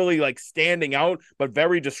 not really like standing out, but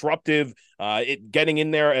very disruptive, getting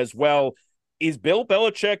in there as well. Is Bill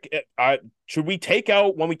Belichick, should we take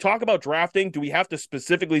out, when we talk about drafting, do we have to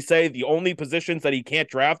specifically say the only positions that he can't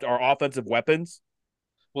draft are offensive weapons?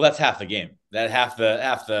 Well, that's half the game. That half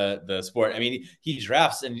the sport. I mean, he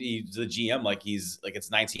drafts and he's the GM like it's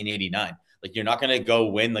 1989. Like, you're not going to go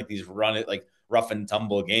win like these rough and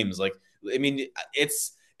tumble games. Like, I mean,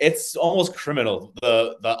 it's it's almost criminal.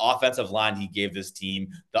 The offensive line he gave this team,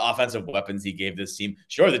 the offensive weapons he gave this team.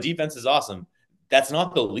 Sure, the defense is awesome. That's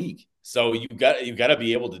not the league. So you got to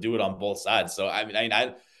be able to do it on both sides. So I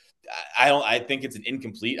think it's an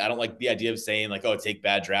incomplete. I don't like the idea of saying like, oh, take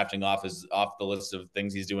bad drafting off the list of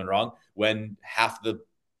things he's doing wrong when half the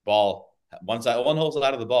ball, one whole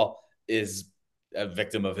side of the ball is a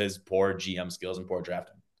victim of his poor GM skills and poor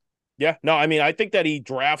drafting. Yeah, no, I mean, I think that he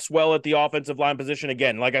drafts well at the offensive line position.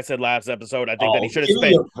 Again, like I said last episode, I think that he should have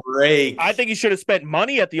spent a break. I think he should have spent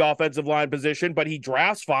money at the offensive line position, but he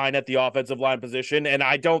drafts fine at the offensive line position. And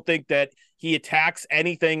I don't think that he attacks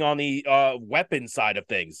anything on the weapon side of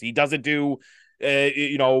things. He doesn't do,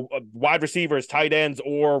 wide receivers, tight ends,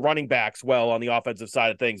 or running backs well on the offensive side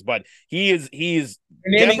of things. But he's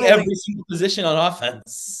naming every single position on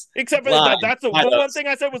offense. Except for that. That's the one thing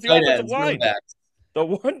I said was the offensive line. The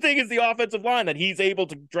one thing is the offensive line that he's able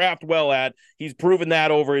to draft well at. He's proven that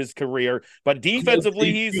over his career. But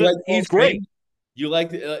defensively, he's great. You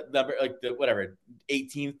like the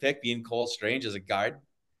 18th pick being Cole Strange as a guard?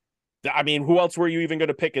 I mean, who else were you even going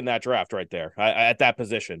to pick in that draft right there at that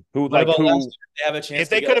position? Who they have a chance if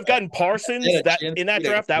they could have gotten Parsons in that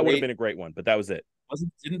draft, that would have been a great one. But that was it.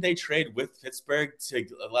 Didn't they trade with Pittsburgh to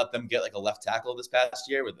let them get like a left tackle this past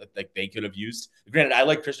year? With like they could have used. Granted, I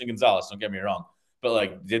like Christian Gonzalez. Don't get me wrong. But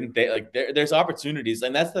like, didn't they like? There's opportunities,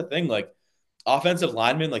 and that's the thing. Like, offensive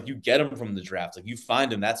linemen, like you get them from the draft. Like you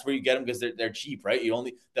find them. That's where you get them because they're cheap, right?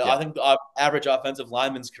 I think the average offensive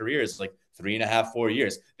lineman's career is like 3.5, 4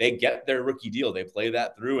 years. They get their rookie deal. They play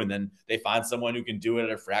that through, and then they find someone who can do it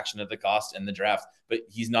at a fraction of the cost in the draft. But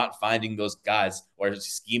he's not finding those guys or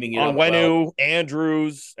scheming it up well.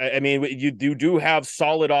 Andrews. I mean, you do have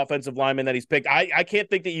solid offensive linemen that he's picked. I can't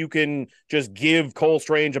think that you can just give Cole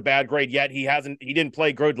Strange a bad grade yet. He didn't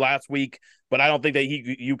play good last week, but I don't think that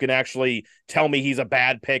you can actually tell me he's a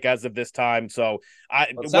bad pick as of this time. So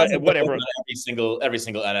whatever. Every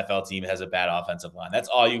single NFL team has a bad offensive line. That's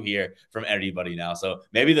all you hear from everybody now. So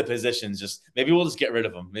maybe the positions we'll just get rid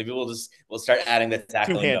of them. Maybe we'll start adding the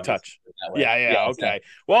tackling. Two-hand touch. Yeah. Okay.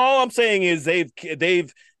 Well, all I'm saying is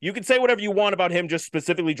they've you can say whatever you want about him just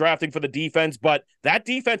specifically drafting for the defense, but that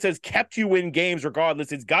defense has kept you in games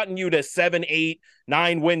regardless. It's gotten you to 7, 8,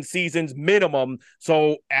 9 win seasons minimum.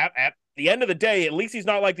 So at the end of the day, at least he's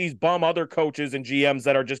not like these bum other coaches and GMs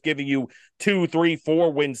that are just giving you 2, 3,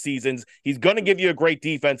 4 win seasons. He's going to give you a great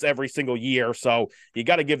defense every single year. So you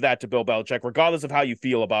got to give that to Bill Belichick, regardless of how you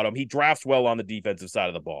feel about him. He drafts well on the defensive side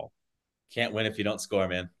of the ball. Can't win if you don't score,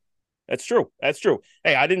 man. That's true.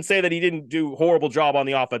 Hey, I didn't say that he didn't do a horrible job on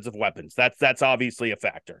the offensive weapons. That's obviously a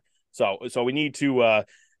factor. So we need to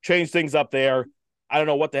change things up there. I don't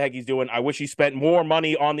know what the heck he's doing. I wish he spent more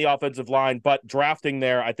money on the offensive line, but drafting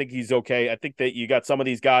there, I think he's okay. I think that you got some of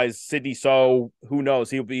these guys, Sidney So, who knows?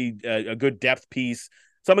 He'll be a good depth piece.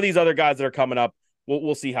 Some of these other guys that are coming up,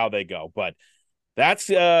 we'll see how they go. But that's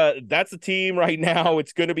the team right now.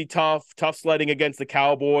 It's going to be tough sledding against the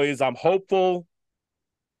Cowboys. I'm hopeful,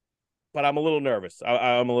 but I'm a little nervous.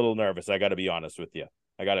 I'm a little nervous. I got to be honest with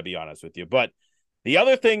you. But the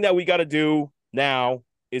other thing that we got to do now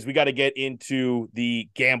is we got to get into the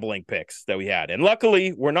gambling picks that we had. And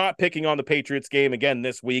luckily, we're not picking on the Patriots game again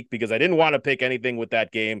this week because I didn't want to pick anything with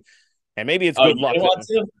that game. And maybe it's good luck.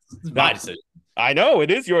 It's my decision. I know it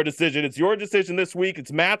is your decision. It's your decision this week.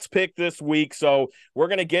 It's Matt's pick this week. So we're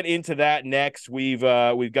going to get into that next. We've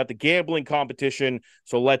got the gambling competition.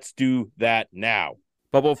 So let's do that now.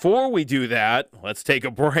 But before we do that, let's take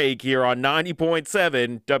a break here on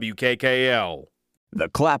 90.7 WKKL. The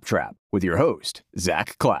Claptrap with your host,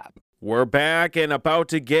 Zach Clapp. We're back and about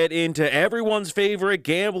to get into everyone's favorite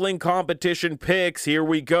gambling competition picks. Here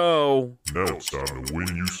we go. Now it's time to win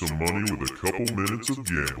you some money with a couple minutes of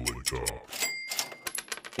gambling talk.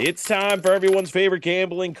 It's time for everyone's favorite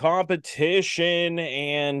gambling competition.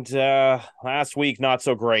 And last week, not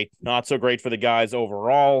so great. Not so great for the guys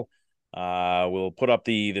overall. We'll put up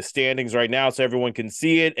the standings right now so everyone can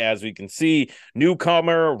see it. As we can see,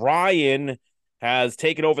 newcomer Ryan has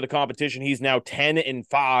taken over the competition. He's now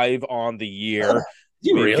 10-5 on the year.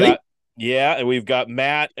 Really? And we've got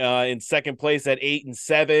Matt in second place at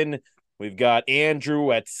 8-7. We've got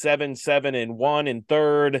Andrew at 7-1 in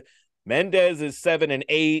third. Mendez is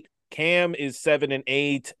 7-8. Cam is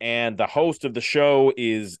 7-8, and the host of the show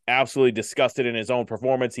is absolutely disgusted in his own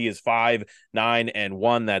performance. He is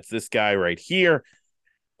 5-9-1. That's this guy right here.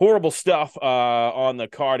 Horrible stuff on the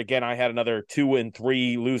card. Again, I had another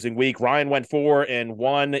 2-3 losing week. Ryan went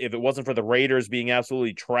 4-1. If it wasn't for the Raiders being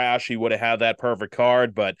absolutely trash, he would have had that perfect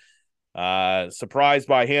card. But surprised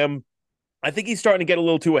by him. I think he's starting to get a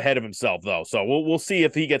little too ahead of himself, though. So we'll see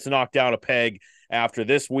if he gets knocked down a peg after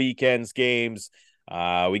this weekend's games.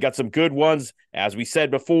 We got some good ones. As we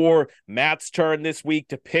said before, Matt's turn this week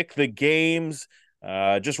to pick the games.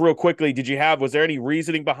 Just real quickly, was there any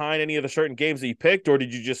reasoning behind any of the certain games that you picked, or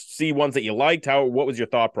did you just see ones that you liked? What was your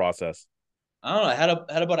thought process? I don't know.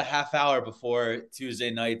 I had about a half hour before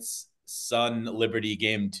Tuesday night's Sun Liberty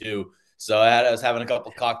game 2. So I was having a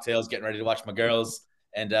couple cocktails, getting ready to watch my girls.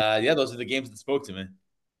 And those are the games that spoke to me.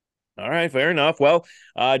 All right, fair enough. Well,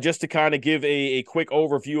 just to kind of give a quick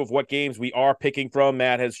overview of what games we are picking from,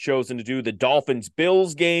 Matt has chosen to do the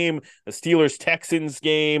Dolphins-Bills game, the Steelers-Texans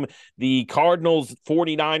game, the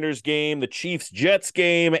Cardinals-49ers game, the Chiefs-Jets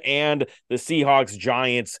game, and the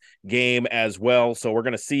Seahawks-Giants game as well. So we're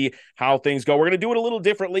going to see how things go. We're going to do it a little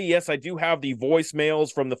differently. Yes, I do have the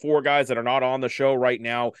voicemails from the 4 guys that are not on the show right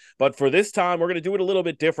now, but for this time, we're going to do it a little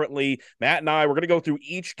bit differently. Matt and we're going to go through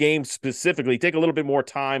each game specifically, take a little bit more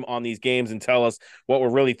time on these games and tell us what we're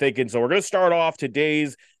really thinking. So we're going to start off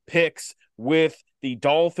today's picks with the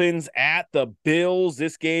Dolphins at the Bills.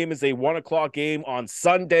 This game is a 1:00 game on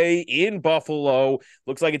Sunday in Buffalo.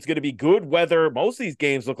 Looks like it's going to be good weather. Most of these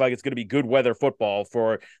games look like it's going to be good weather football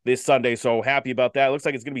for this Sunday. So happy about that. Looks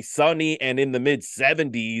like it's going to be sunny and in the mid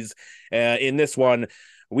 70s in this one.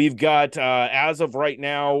 We've got, as of right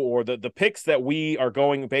now, or the picks that we are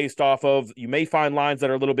going based off of, you may find lines that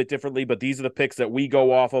are a little bit differently, but these are the picks that we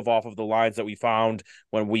go off of the lines that we found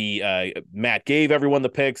when Matt gave everyone the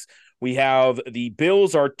picks. We have the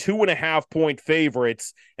Bills are 2.5-point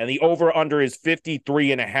favorites, and the over-under is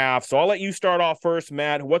 53.5. So I'll let you start off first,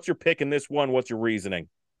 Matt. What's your pick in this one? What's your reasoning?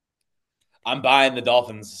 I'm buying the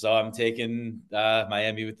Dolphins, so I'm taking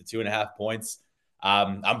Miami with the 2.5 points.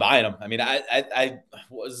 I'm buying them. I mean, I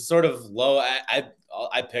was sort of low.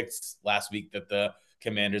 I picked last week that the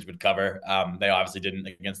Commanders would cover. They obviously didn't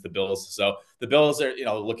against the Bills. So the Bills are,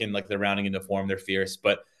 looking like they're rounding into form. They're fierce,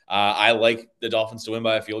 but I like the Dolphins to win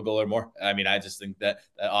by a field goal or more. I mean, I just think that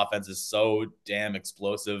offense is so damn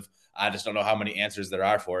explosive. I just don't know how many answers there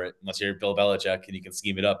are for it unless you're Bill Belichick and you can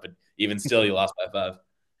scheme it up. But even still, you lost by 5.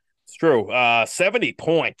 It's true. 70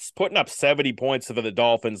 points, putting up 70 points for the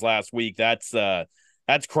Dolphins last week. That's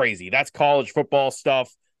crazy. That's college football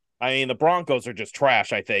stuff. I mean, the Broncos are just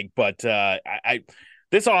trash, I think, but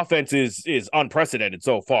this offense is unprecedented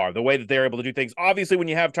so far. The way that they're able to do things. Obviously, when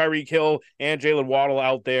you have Tyreek Hill and Jalen Waddle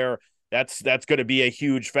out there, that's going to be a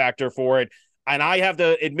huge factor for it. And I have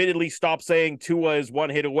to admittedly stop saying Tua is one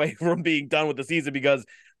hit away from being done with the season because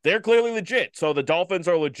they're clearly legit. So the Dolphins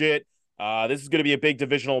are legit. This is going to be a big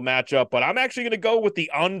divisional matchup, but I'm actually going to go with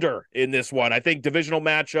the under in this one. I think divisional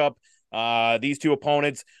matchup, these two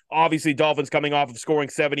opponents, obviously Dolphins coming off of scoring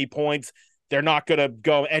 70 points. They're not going to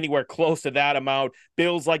go anywhere close to that amount.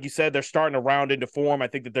 Bills, like you said, they're starting to round into form. I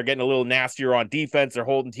think that they're getting a little nastier on defense. They're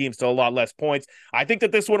holding teams to a lot less points. I think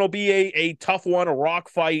that this one will be a tough one, a rock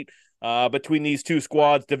fight between these two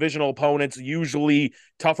squads. Divisional opponents, usually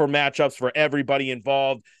tougher matchups for everybody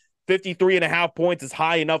involved. 53.5 points is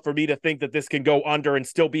high enough for me to think that this can go under and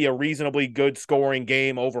still be a reasonably good scoring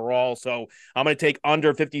game overall. So I'm going to take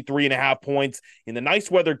under 53.5 points in the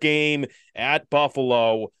nice weather game at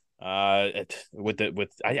Buffalo. I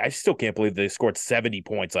still can't believe they scored 70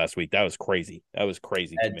 points last week. That was crazy. That was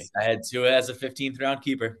crazy to me. I had Tua as a 15th round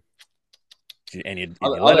keeper. And you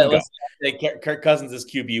let him go. Kirk Cousins is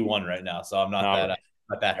QB1 right now, so I'm not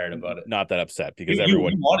that hurt about it. Not that upset because you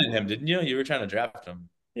everyone wanted him, didn't you? You were trying to draft him.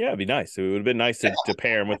 Yeah, it'd be nice. It would have been nice to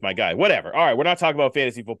pair him with my guy. Whatever. All right, we're not talking about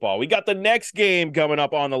fantasy football. We got the next game coming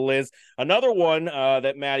up on the list. Another one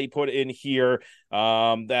that Maddie put in here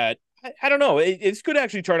that I don't know. It could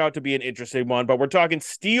actually turn out to be an interesting one, but we're talking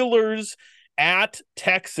Steelers at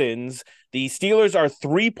Texans. The Steelers are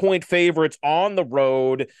 3-point favorites on the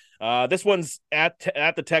road. This one's at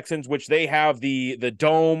the Texans, which they have the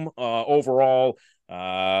dome overall.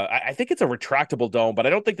 I think it's a retractable dome, but I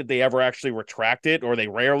don't think that they ever actually retract it, or they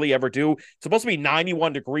rarely ever do. It's supposed to be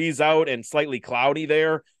 91 degrees out and slightly cloudy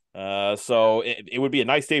there. So it would be a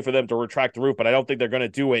nice day for them to retract the roof, but I don't think they're going to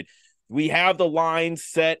do it. We have the line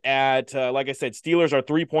set at, like I said, Steelers are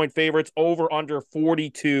 3-point favorites, over under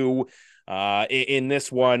 42 in this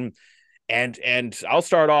one. And I'll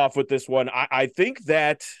start off with this one. I think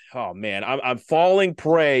that, oh man, I'm falling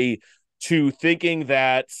prey to thinking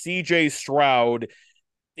that CJ Stroud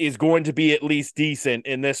is going to be at least decent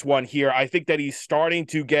in this one here. I think that he's starting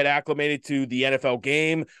to get acclimated to the NFL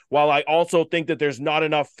game, while I also think that there's not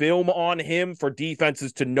enough film on him for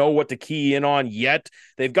defenses to know what to key in on yet.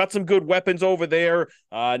 They've got some good weapons over there,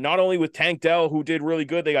 not only with Tank Dell, who did really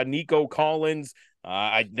good. They got Nico Collins.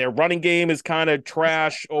 Their running game is kind of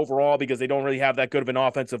trash overall because they don't really have that good of an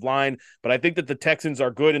offensive line. But I think that the Texans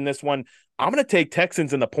are good in this one. I'm going to take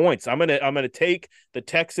Texans in the points. I'm going to take the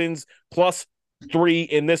Texans +3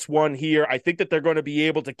 in this one here. I think that they're going to be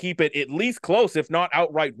able to keep it at least close, if not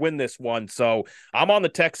outright win this one. So I'm on the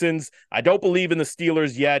Texans. I don't believe in the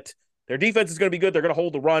Steelers yet. Their defense is going to be good. They're going to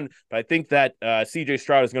hold the run, but I think that C.J.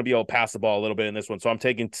 Stroud is going to be able to pass the ball a little bit in this one. So I'm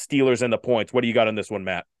taking Steelers and the points. What do you got in this one,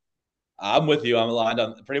 Matt? I'm with you. I'm aligned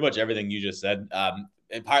on pretty much everything you just said.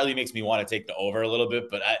 It partly makes me want to take the over a little bit,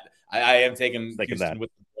 but I am taking Houston with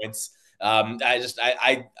the points.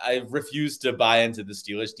 I refuse to buy into the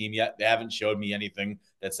Steelers team yet. They haven't showed me anything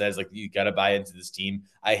that says like you got to buy into this team.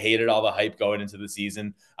 I hated all the hype going into the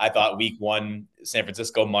season. I thought week 1 San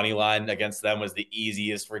Francisco money line against them was the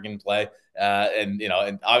easiest freaking play.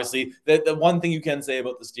 And obviously the one thing you can say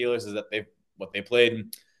about the Steelers is that they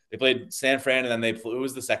played San Fran, and then it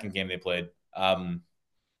was the second game they played. And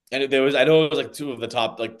I know it was like 2 of the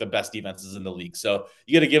top, like the best defenses in the league. So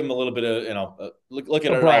you got to give them a little bit of, look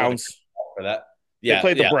at the Browns for that. Yeah, they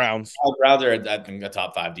played the Browns. The Browns are, I think, a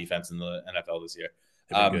top 5 defense in the NFL this year.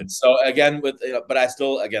 So again, but I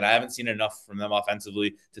haven't seen enough from them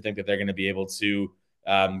offensively to think that they're going to be able to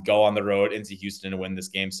go on the road into Houston and win this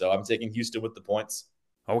game. So I'm taking Houston with the points.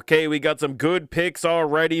 Okay, we got some good picks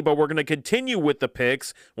already, but we're going to continue with the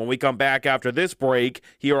picks when we come back after this break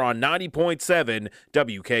here on 90.7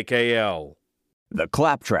 WKKL. The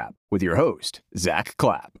Claptrap with your host, Zach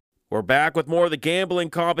Clapp. We're back with more of the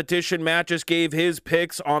gambling competition. Matt just gave his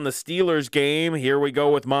picks on the Steelers game. Here we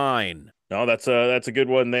go with mine. No, that's a good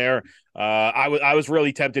one there. I was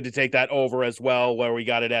really tempted to take that over as well, where we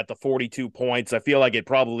got it at the 42 points. I feel like it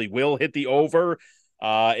probably will hit the over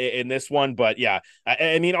in this one, but yeah,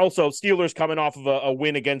 I mean, also Steelers coming off of a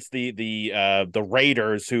win against the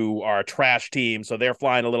Raiders, who are a trash team, so they're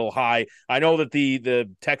flying a little high. I know that the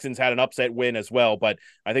Texans had an upset win as well, but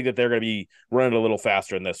I think that they're going to be running a little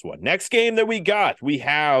faster in this one. Next game that we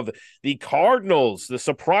have the Cardinals, the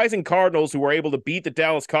surprising Cardinals, who were able to beat the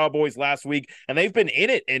Dallas Cowboys last week, and they've been in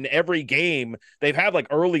it in every game. They've had like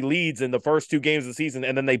early leads in the first 2 games of the season,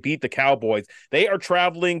 and then they beat the Cowboys. They are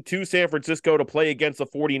traveling to San Francisco to play against the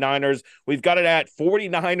 49ers. We've got it at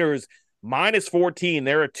 49ers -14.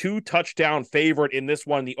 They're a 2-touchdown favorite in this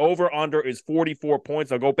one. The over-under is 44 points.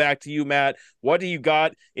 I'll go back to you, Matt. What do you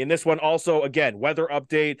got in this one? Also, again, weather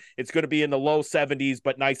update. It's going to be in the low 70s,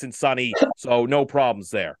 but nice and sunny, so no problems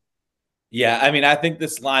there. Yeah, I mean, I think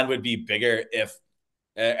this line would be bigger if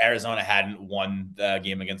Arizona hadn't won the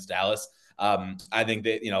game against Dallas. I think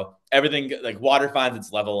that, everything, like, water finds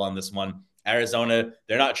its level on this one. Arizona,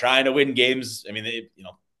 they're not trying to win games. I mean,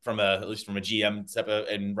 at least from a GM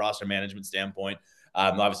and roster management standpoint,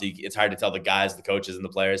 obviously it's hard to tell the guys, the coaches, and the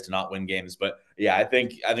players to not win games. But yeah, I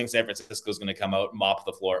think San Francisco is going to come out, mop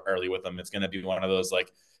the floor early with them. It's going to be one of those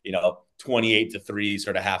 28-3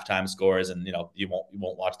 sort of halftime scores, and you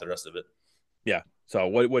won't watch the rest of it. Yeah. So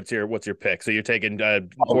what's your pick? So you're taking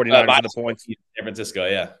 49ers in the points? San Francisco,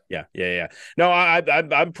 yeah. No,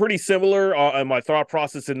 I'm pretty similar on my thought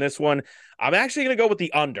process in this one. I'm actually going to go with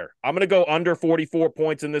the under. I'm going to go under 44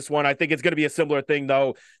 points in this one. I think it's going to be a similar thing,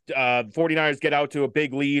 though. 49ers get out to a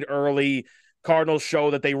big lead early. Cardinals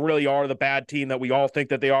show that they really are the bad team that we all think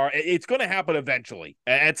that they are. It's going to happen eventually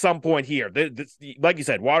at some point here. Like you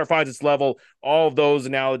said, water finds its level. All of those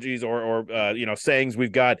analogies or sayings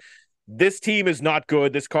we've got. This team is not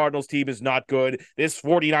good. This Cardinals team is not good. This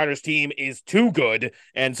 49ers team is too good.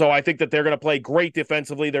 And so I think that they're going to play great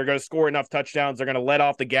defensively. They're going to score enough touchdowns. They're going to let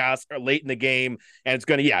off the gas late in the game. And it's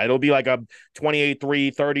going to, it'll be like a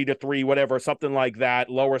 28-3, 30-3, whatever, something like that.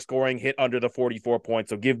 Lower scoring, hit under the 44 points.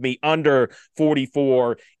 So give me under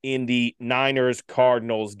 44 in the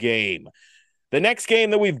Niners-Cardinals game. The next game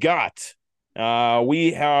that we've got,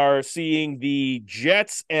 we are seeing the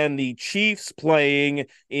Jets and the Chiefs playing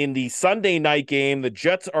in the Sunday night game.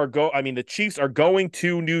 The Chiefs are going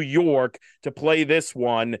to New York to play this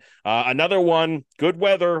one. Another one, good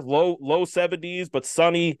weather, low 70s, but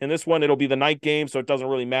sunny. In this one, it'll be the night game, so it doesn't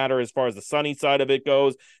really matter as far as the sunny side of it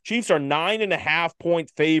goes. Chiefs are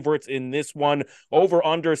 9.5-point favorites in this one. Over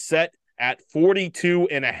under set at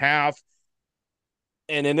 42.5.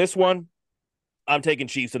 And in this one, I'm taking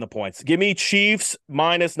Chiefs in the points. Give me Chiefs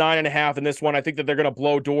 -9.5 in this one. I think that they're going to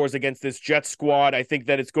blow doors against this Jets squad. I think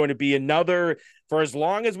that it's going to be another, for as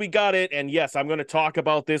long as we got it, and yes, I'm going to talk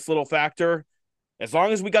about this little factor. As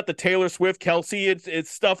long as we got the Taylor Swift, Kelsey, it's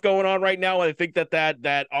stuff going on right now, and I think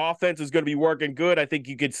that offense is going to be working good. I think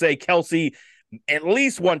you could say Kelsey at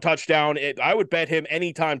least one touchdown. I would bet him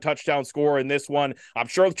anytime touchdown score in this one. I'm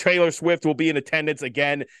sure Taylor Swift will be in attendance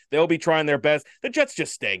again. They'll be trying their best. The Jets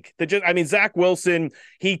just stink. Zach Wilson,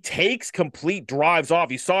 he takes complete drives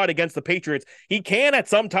off. You saw it against the Patriots. He can at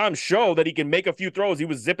some times show that he can make a few throws. He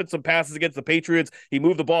was zipping some passes against the Patriots. He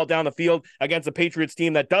moved the ball down the field against the Patriots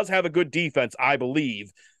team that does have a good defense, I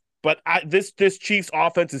believe. But this Chiefs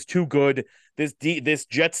offense is too good. This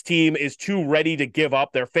Jets team is too ready to give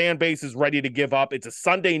up. Their fan base is ready to give up. It's a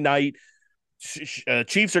Sunday night.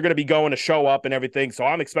 Chiefs are going to be going to show up and everything, so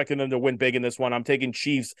I'm expecting them to win big in this one. I'm taking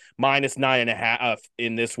Chiefs -9.5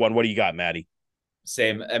 in this one. What do you got, Maddie?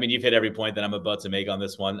 Same. I mean, you've hit every point that I'm about to make on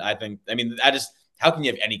this one. How can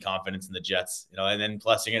you have any confidence in the Jets? And then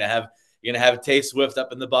plus you're gonna have Tay Swift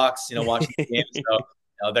up in the box, watching the game.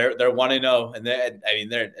 So they're 1-0, and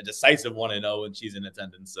they're a decisive 1-0 when she's in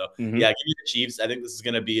attendance. So yeah, give me the Chiefs. I think this is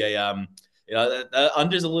going to be a the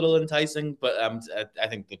under's a little enticing, but I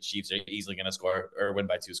think the Chiefs are easily going to score or win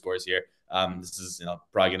by 2 scores here. This is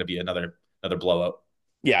probably going to be another blowout.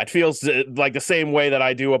 Yeah, it feels like the same way that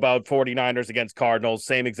I do about 49ers against Cardinals.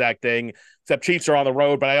 Same exact thing, except Chiefs are on the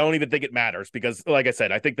road, but I don't even think it matters because, like I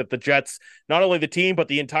said, I think that the Jets, not only the team, but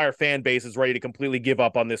the entire fan base is ready to completely give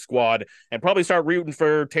up on this squad and probably start rooting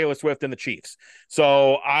for Taylor Swift and the Chiefs.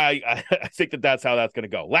 So I think that's how that's going to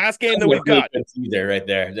go. Last game that we've got. Teaser right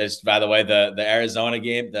there. Just, by the way, the Arizona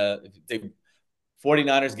game, the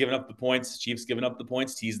 49ers giving up the points, Chiefs giving up the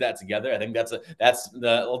points, tease that together. I think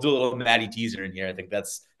we'll do a little Matty teaser in here. I think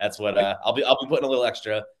that's what I'll be putting a little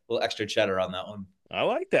extra cheddar on that one. I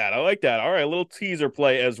like that. All right, a little teaser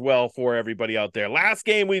play as well for everybody out there. Last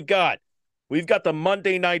game we've got the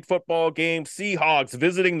Monday Night Football game, Seahawks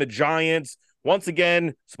visiting the Giants. Once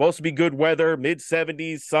again, supposed to be good weather,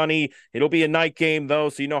 mid-70s, sunny. It'll be a night game, though,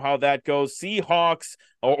 so you know how that goes. Seahawks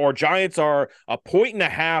or Giants are a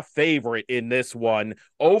 1.5 favorite in this one.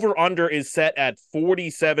 Over-under is set at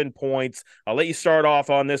 47 points. I'll let you start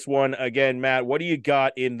off on this one again, Matt. What do you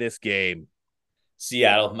got in this game?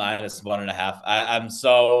 Seattle -1.5. I'm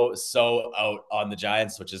so out on the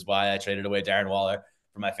Giants, which is why I traded away Darren Waller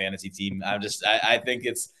for my fantasy team. I think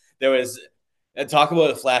there was – and talk about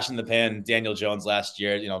a flash in the pan, Daniel Jones last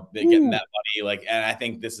year, getting that money. And I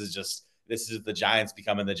think this is the Giants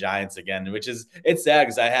becoming the Giants again, it's sad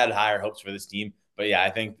because I had higher hopes for this team. But yeah, I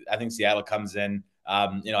think Seattle comes in.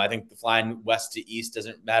 I think the flying west to east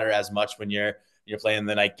doesn't matter as much when you're playing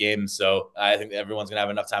the night game. So I think everyone's gonna have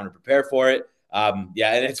enough time to prepare for it. And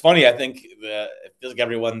it's funny. I think it feels like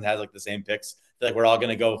everyone has the same picks. I feel like we're all going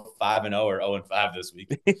to go 5-0 or 0-5 this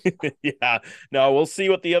week. Yeah, no, we'll see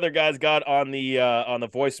what the other guys got on the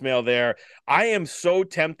voicemail there. I am so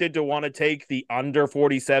tempted to want to take the under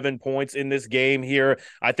 47 points in this game here.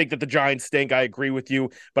 I think that the Giants stink. I agree with you,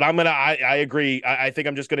 but I agree. I think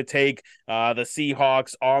I'm just going to take the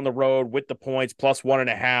Seahawks on the road with the points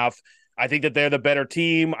 +1.5. I think that they're the better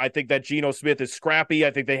team. I think that Geno Smith is scrappy.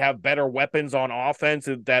 I think they have better weapons on offense,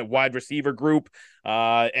 that wide receiver group.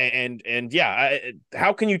 How can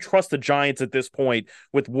you trust the Giants at this point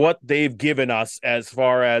with what they've given us as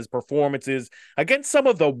far as performances against some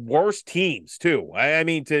of the worst teams too? I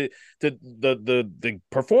mean, the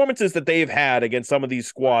performances that they've had against some of these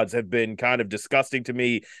squads have been kind of disgusting to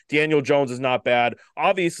me. Daniel Jones is not bad.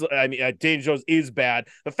 Obviously, Daniel Jones is bad.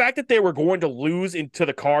 The fact that they were going to lose into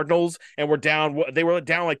the Cardinals and they were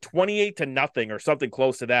down like 28-0 or something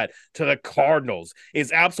close to that to the Cardinals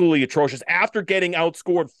is absolutely atrocious. After getting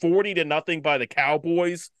outscored 40-0 by the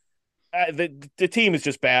Cowboys, the team is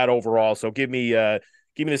just bad overall. So give me the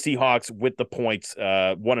Seahawks with the points,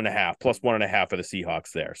 1.5 +1.5 for the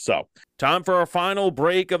Seahawks there. So time for our final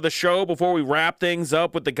break of the show before we wrap things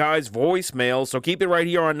up with the guys' voicemail. So keep it right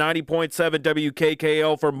here on 90.7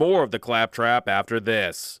 WKKL for more of the Claptrap after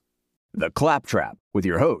this. The Claptrap with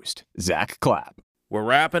your host, Zach Clapp. We're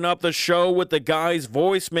wrapping up the show with the guys'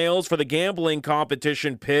 voicemails for the gambling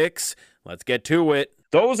competition picks. Let's get to it.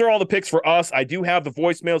 Those are all the picks for us. I do have the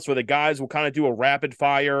voicemails for the guys. We'll kind of do a rapid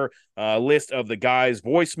fire list of the guys'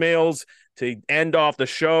 voicemails to end off the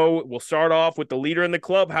show. We'll start off with the leader in the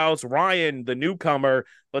clubhouse, Ryan, the newcomer.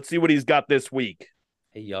 Let's see what he's got this week.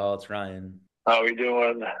 Hey, y'all, it's Ryan. How we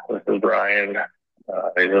doing? This is Ryan.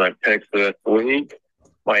 These are my picks for this week.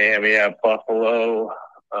 Miami at Buffalo.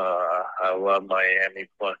 I love Miami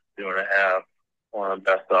 +2.5. One of the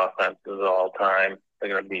best offenses of all time. They're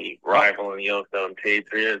going to be rivaling the 07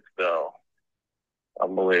 Patriots, so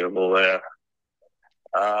unbelievable there.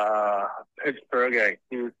 Pittsburgh at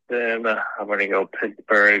Houston. I'm going to go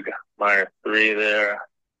Pittsburgh -3 there.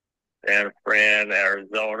 San Fran,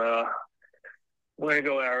 Arizona. going to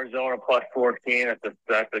go Arizona plus 14.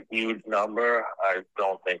 That's a huge number. I just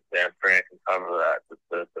don't think San Fran can cover that.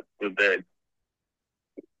 It's too big.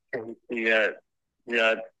 Yeah,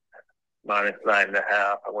 minus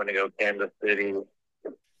 9.5. I'm going to go Kansas City.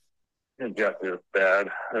 The Jets is bad.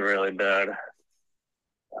 They're really bad.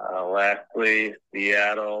 Lastly,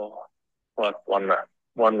 Seattle plus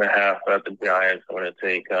 1.5 at the Giants. I'm going to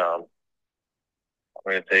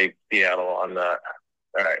take Seattle on that.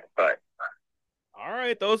 All right, bye. All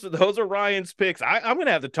right, those are Ryan's picks. I'm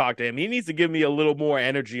gonna have to talk to him. He needs to give me a little more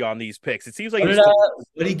energy on these picks. It seems like what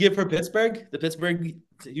did he give for Pittsburgh? The Pittsburgh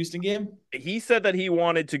Houston game? He said that he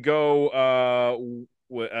wanted to go.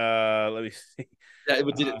 Let me see.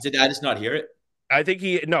 Did I just not hear it? I think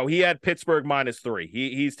he had Pittsburgh -3.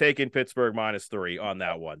 He's taking Pittsburgh -3 on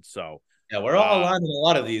that one. So yeah, we're all aligned in a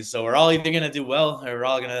lot of these. So we're all either gonna do well or we're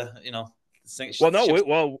all gonna sing.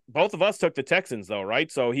 Both of us took the Texans though,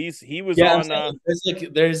 right? So he was on.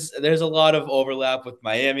 There's a lot of overlap with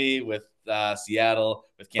Miami, with Seattle,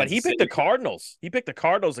 with Kansas. But he picked the Cardinals. He picked the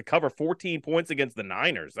Cardinals to cover 14 points against the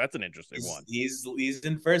Niners. That's an interesting one. He's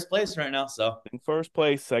in first place right now. So in first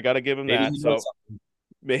place, I got to give him that. So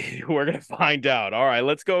maybe we're gonna find out. All right,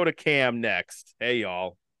 let's go to Cam next. Hey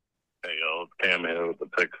y'all. Hey y'all, Cam here with the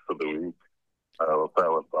picks for the week. We'll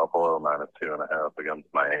start with Buffalo -2.5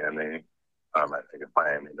 against Miami. I think if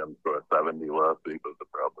Miami doesn't score 70 last week, it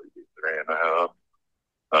would probably be 3.5.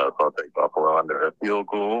 So I'll take Buffalo under a field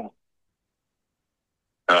goal.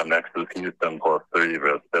 Next is Houston +3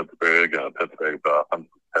 versus Pittsburgh. Pittsburgh's offense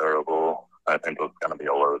is terrible. I think it's going to be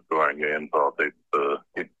a low-scoring game, so I'll take the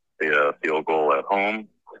field goal at home.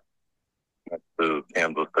 Next is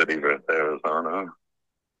Kansas City versus Arizona.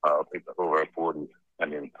 I'll take the over 40.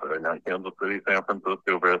 Not Kansas City, San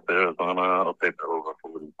Francisco versus Arizona. I'll take the over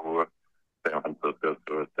 44. San Francisco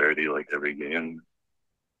scores 30 like every game.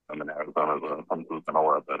 Arizona's offense has been a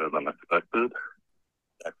lot better than expected.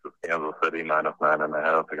 Next is Kansas City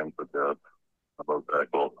 -9.5 against the Jets. I love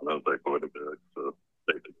Zach Wilson as their quarterback, so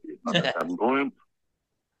they could keep under 10 points.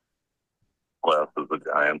 Last is the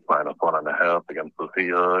Giants -1.5 against the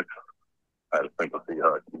Seahawks. I just think the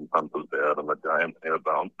Seahawks defense is bad, and the Giants need a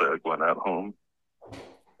bounce back win at home.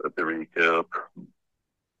 So to recap,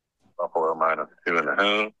 Buffalo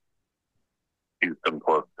 -2.5, Houston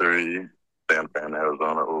 +3, San Fran,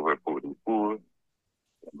 Arizona over 44,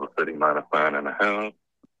 Kansas City -9.5,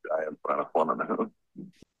 Giants -1.5.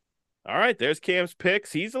 All right, there's Cam's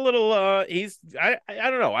picks. He's a little I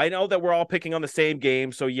don't know. I know that we're all picking on the same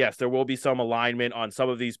game, so yes, there will be some alignment on some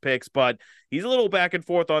of these picks, but he's a little back and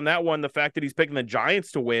forth on that one. The fact that he's picking the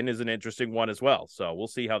Giants to win is an interesting one as well. So we'll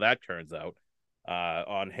see how that turns out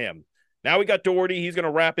on him. Now we got Doherty. He's going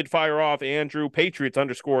to rapid fire off Andrew. Patriots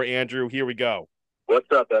 _Andrew. Here we go.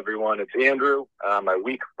 What's up, everyone? It's Andrew. My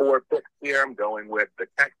week 4 picks here. I'm going with the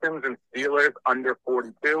Texans and Steelers under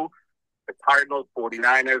 42. The Cardinals,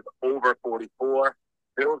 49ers, over 44.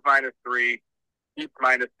 Bills -3. Chiefs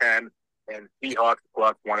 -10. And Seahawks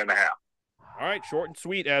 +1.5. All right, short and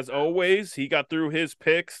sweet as always. He got through his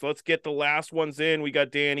picks. Let's get the last ones in. We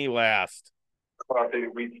got Danny last.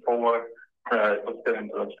 Week 4. Let's get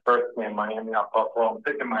into this first game, Miami at Buffalo. I'm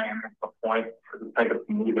taking Miami for points. I just think it's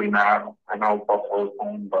an even match. I know Buffalo's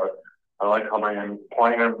home, but I like how Miami's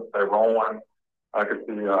playing. They're rolling. I could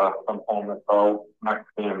see some home as well. Next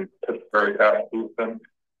game, Pittsburgh at Houston.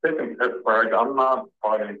 Taking Pittsburgh, I'm not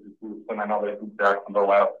buying into Houston. I know they beat Jacksonville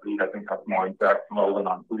last week. I think that's more in Jacksonville than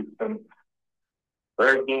on Houston.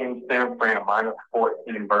 Third game, San Fran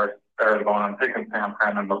 -14 versus Arizona. I'm taking San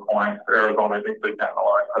Fran in the points. Arizona, I think they've gotten a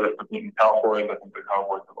lot of credit for beating Cowboys. I think the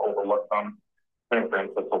Cowboys have overlooked them. San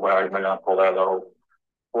Francisco just a wag. They got to pull that out.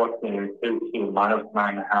 14, 18,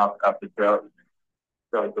 -9.5 at the Jets.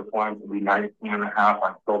 The points will be 19.5.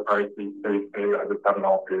 I'm still pricey. I just have an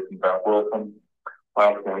all faith in Zach Wilson.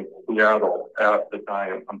 Last game, Seattle at the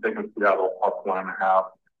Giants. I'm taking Seattle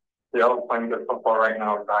 +1.5. Seattle's playing good football right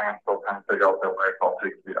now. Giants still kind of figure out their way. So I'll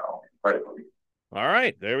take Seattle. Right. All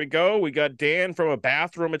right, there we go. We got Dan from a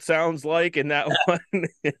bathroom, it sounds like, in that one.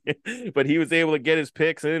 But he was able to get his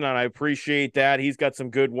picks in, and I appreciate that. He's got some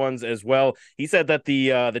good ones as well. He said that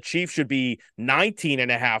the Chiefs should be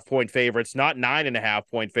 19.5-point favorites, not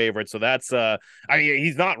 9.5-point favorites. So that's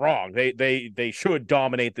he's not wrong. They should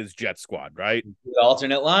dominate this Jet squad, right? The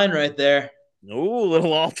alternate line right there. Ooh,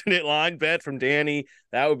 little alternate line bet from Danny.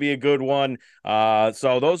 That would be a good one.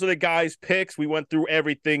 So those are the guys' picks. We went through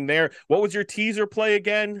everything there. What was your teaser play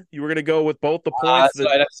again? You were going to go with both the points. So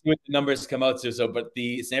I'd have to see what the numbers come out to. So, but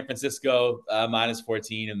the San Francisco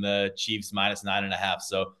 -14 and the Chiefs -9.5.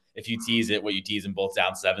 So if you tease it, what you tease them both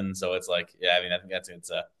down 7. So it's like, yeah, I think that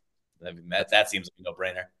seems like a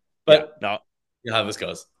no-brainer. But yeah, no. You know how this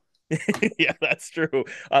goes. Yeah, that's true.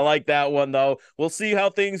 I like that one though. We'll see how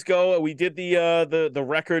things go. We did the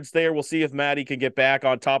records there. We'll see if Maddie can get back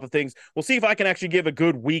on top of things. We'll see if I can actually give a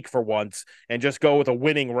good week for once and just go with a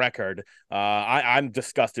winning record. I'm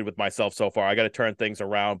disgusted with myself so far. I got to turn things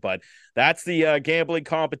around, but that's the gambling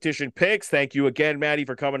competition picks. Thank you again, Maddie,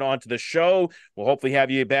 for coming on to the show. We'll hopefully have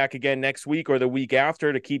you back again next week or the week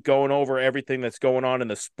after to keep going over everything that's going on in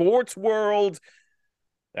the sports world.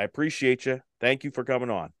 I appreciate you. Thank you for coming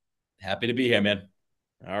on. Happy to be here, man.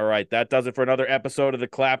 All right, that does it for another episode of the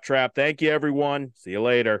Claptrap. Thank you, everyone. See you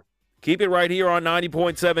later. Keep it right here on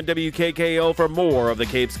 90.7 WKKO for more of the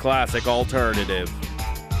Cape's Classic Alternative.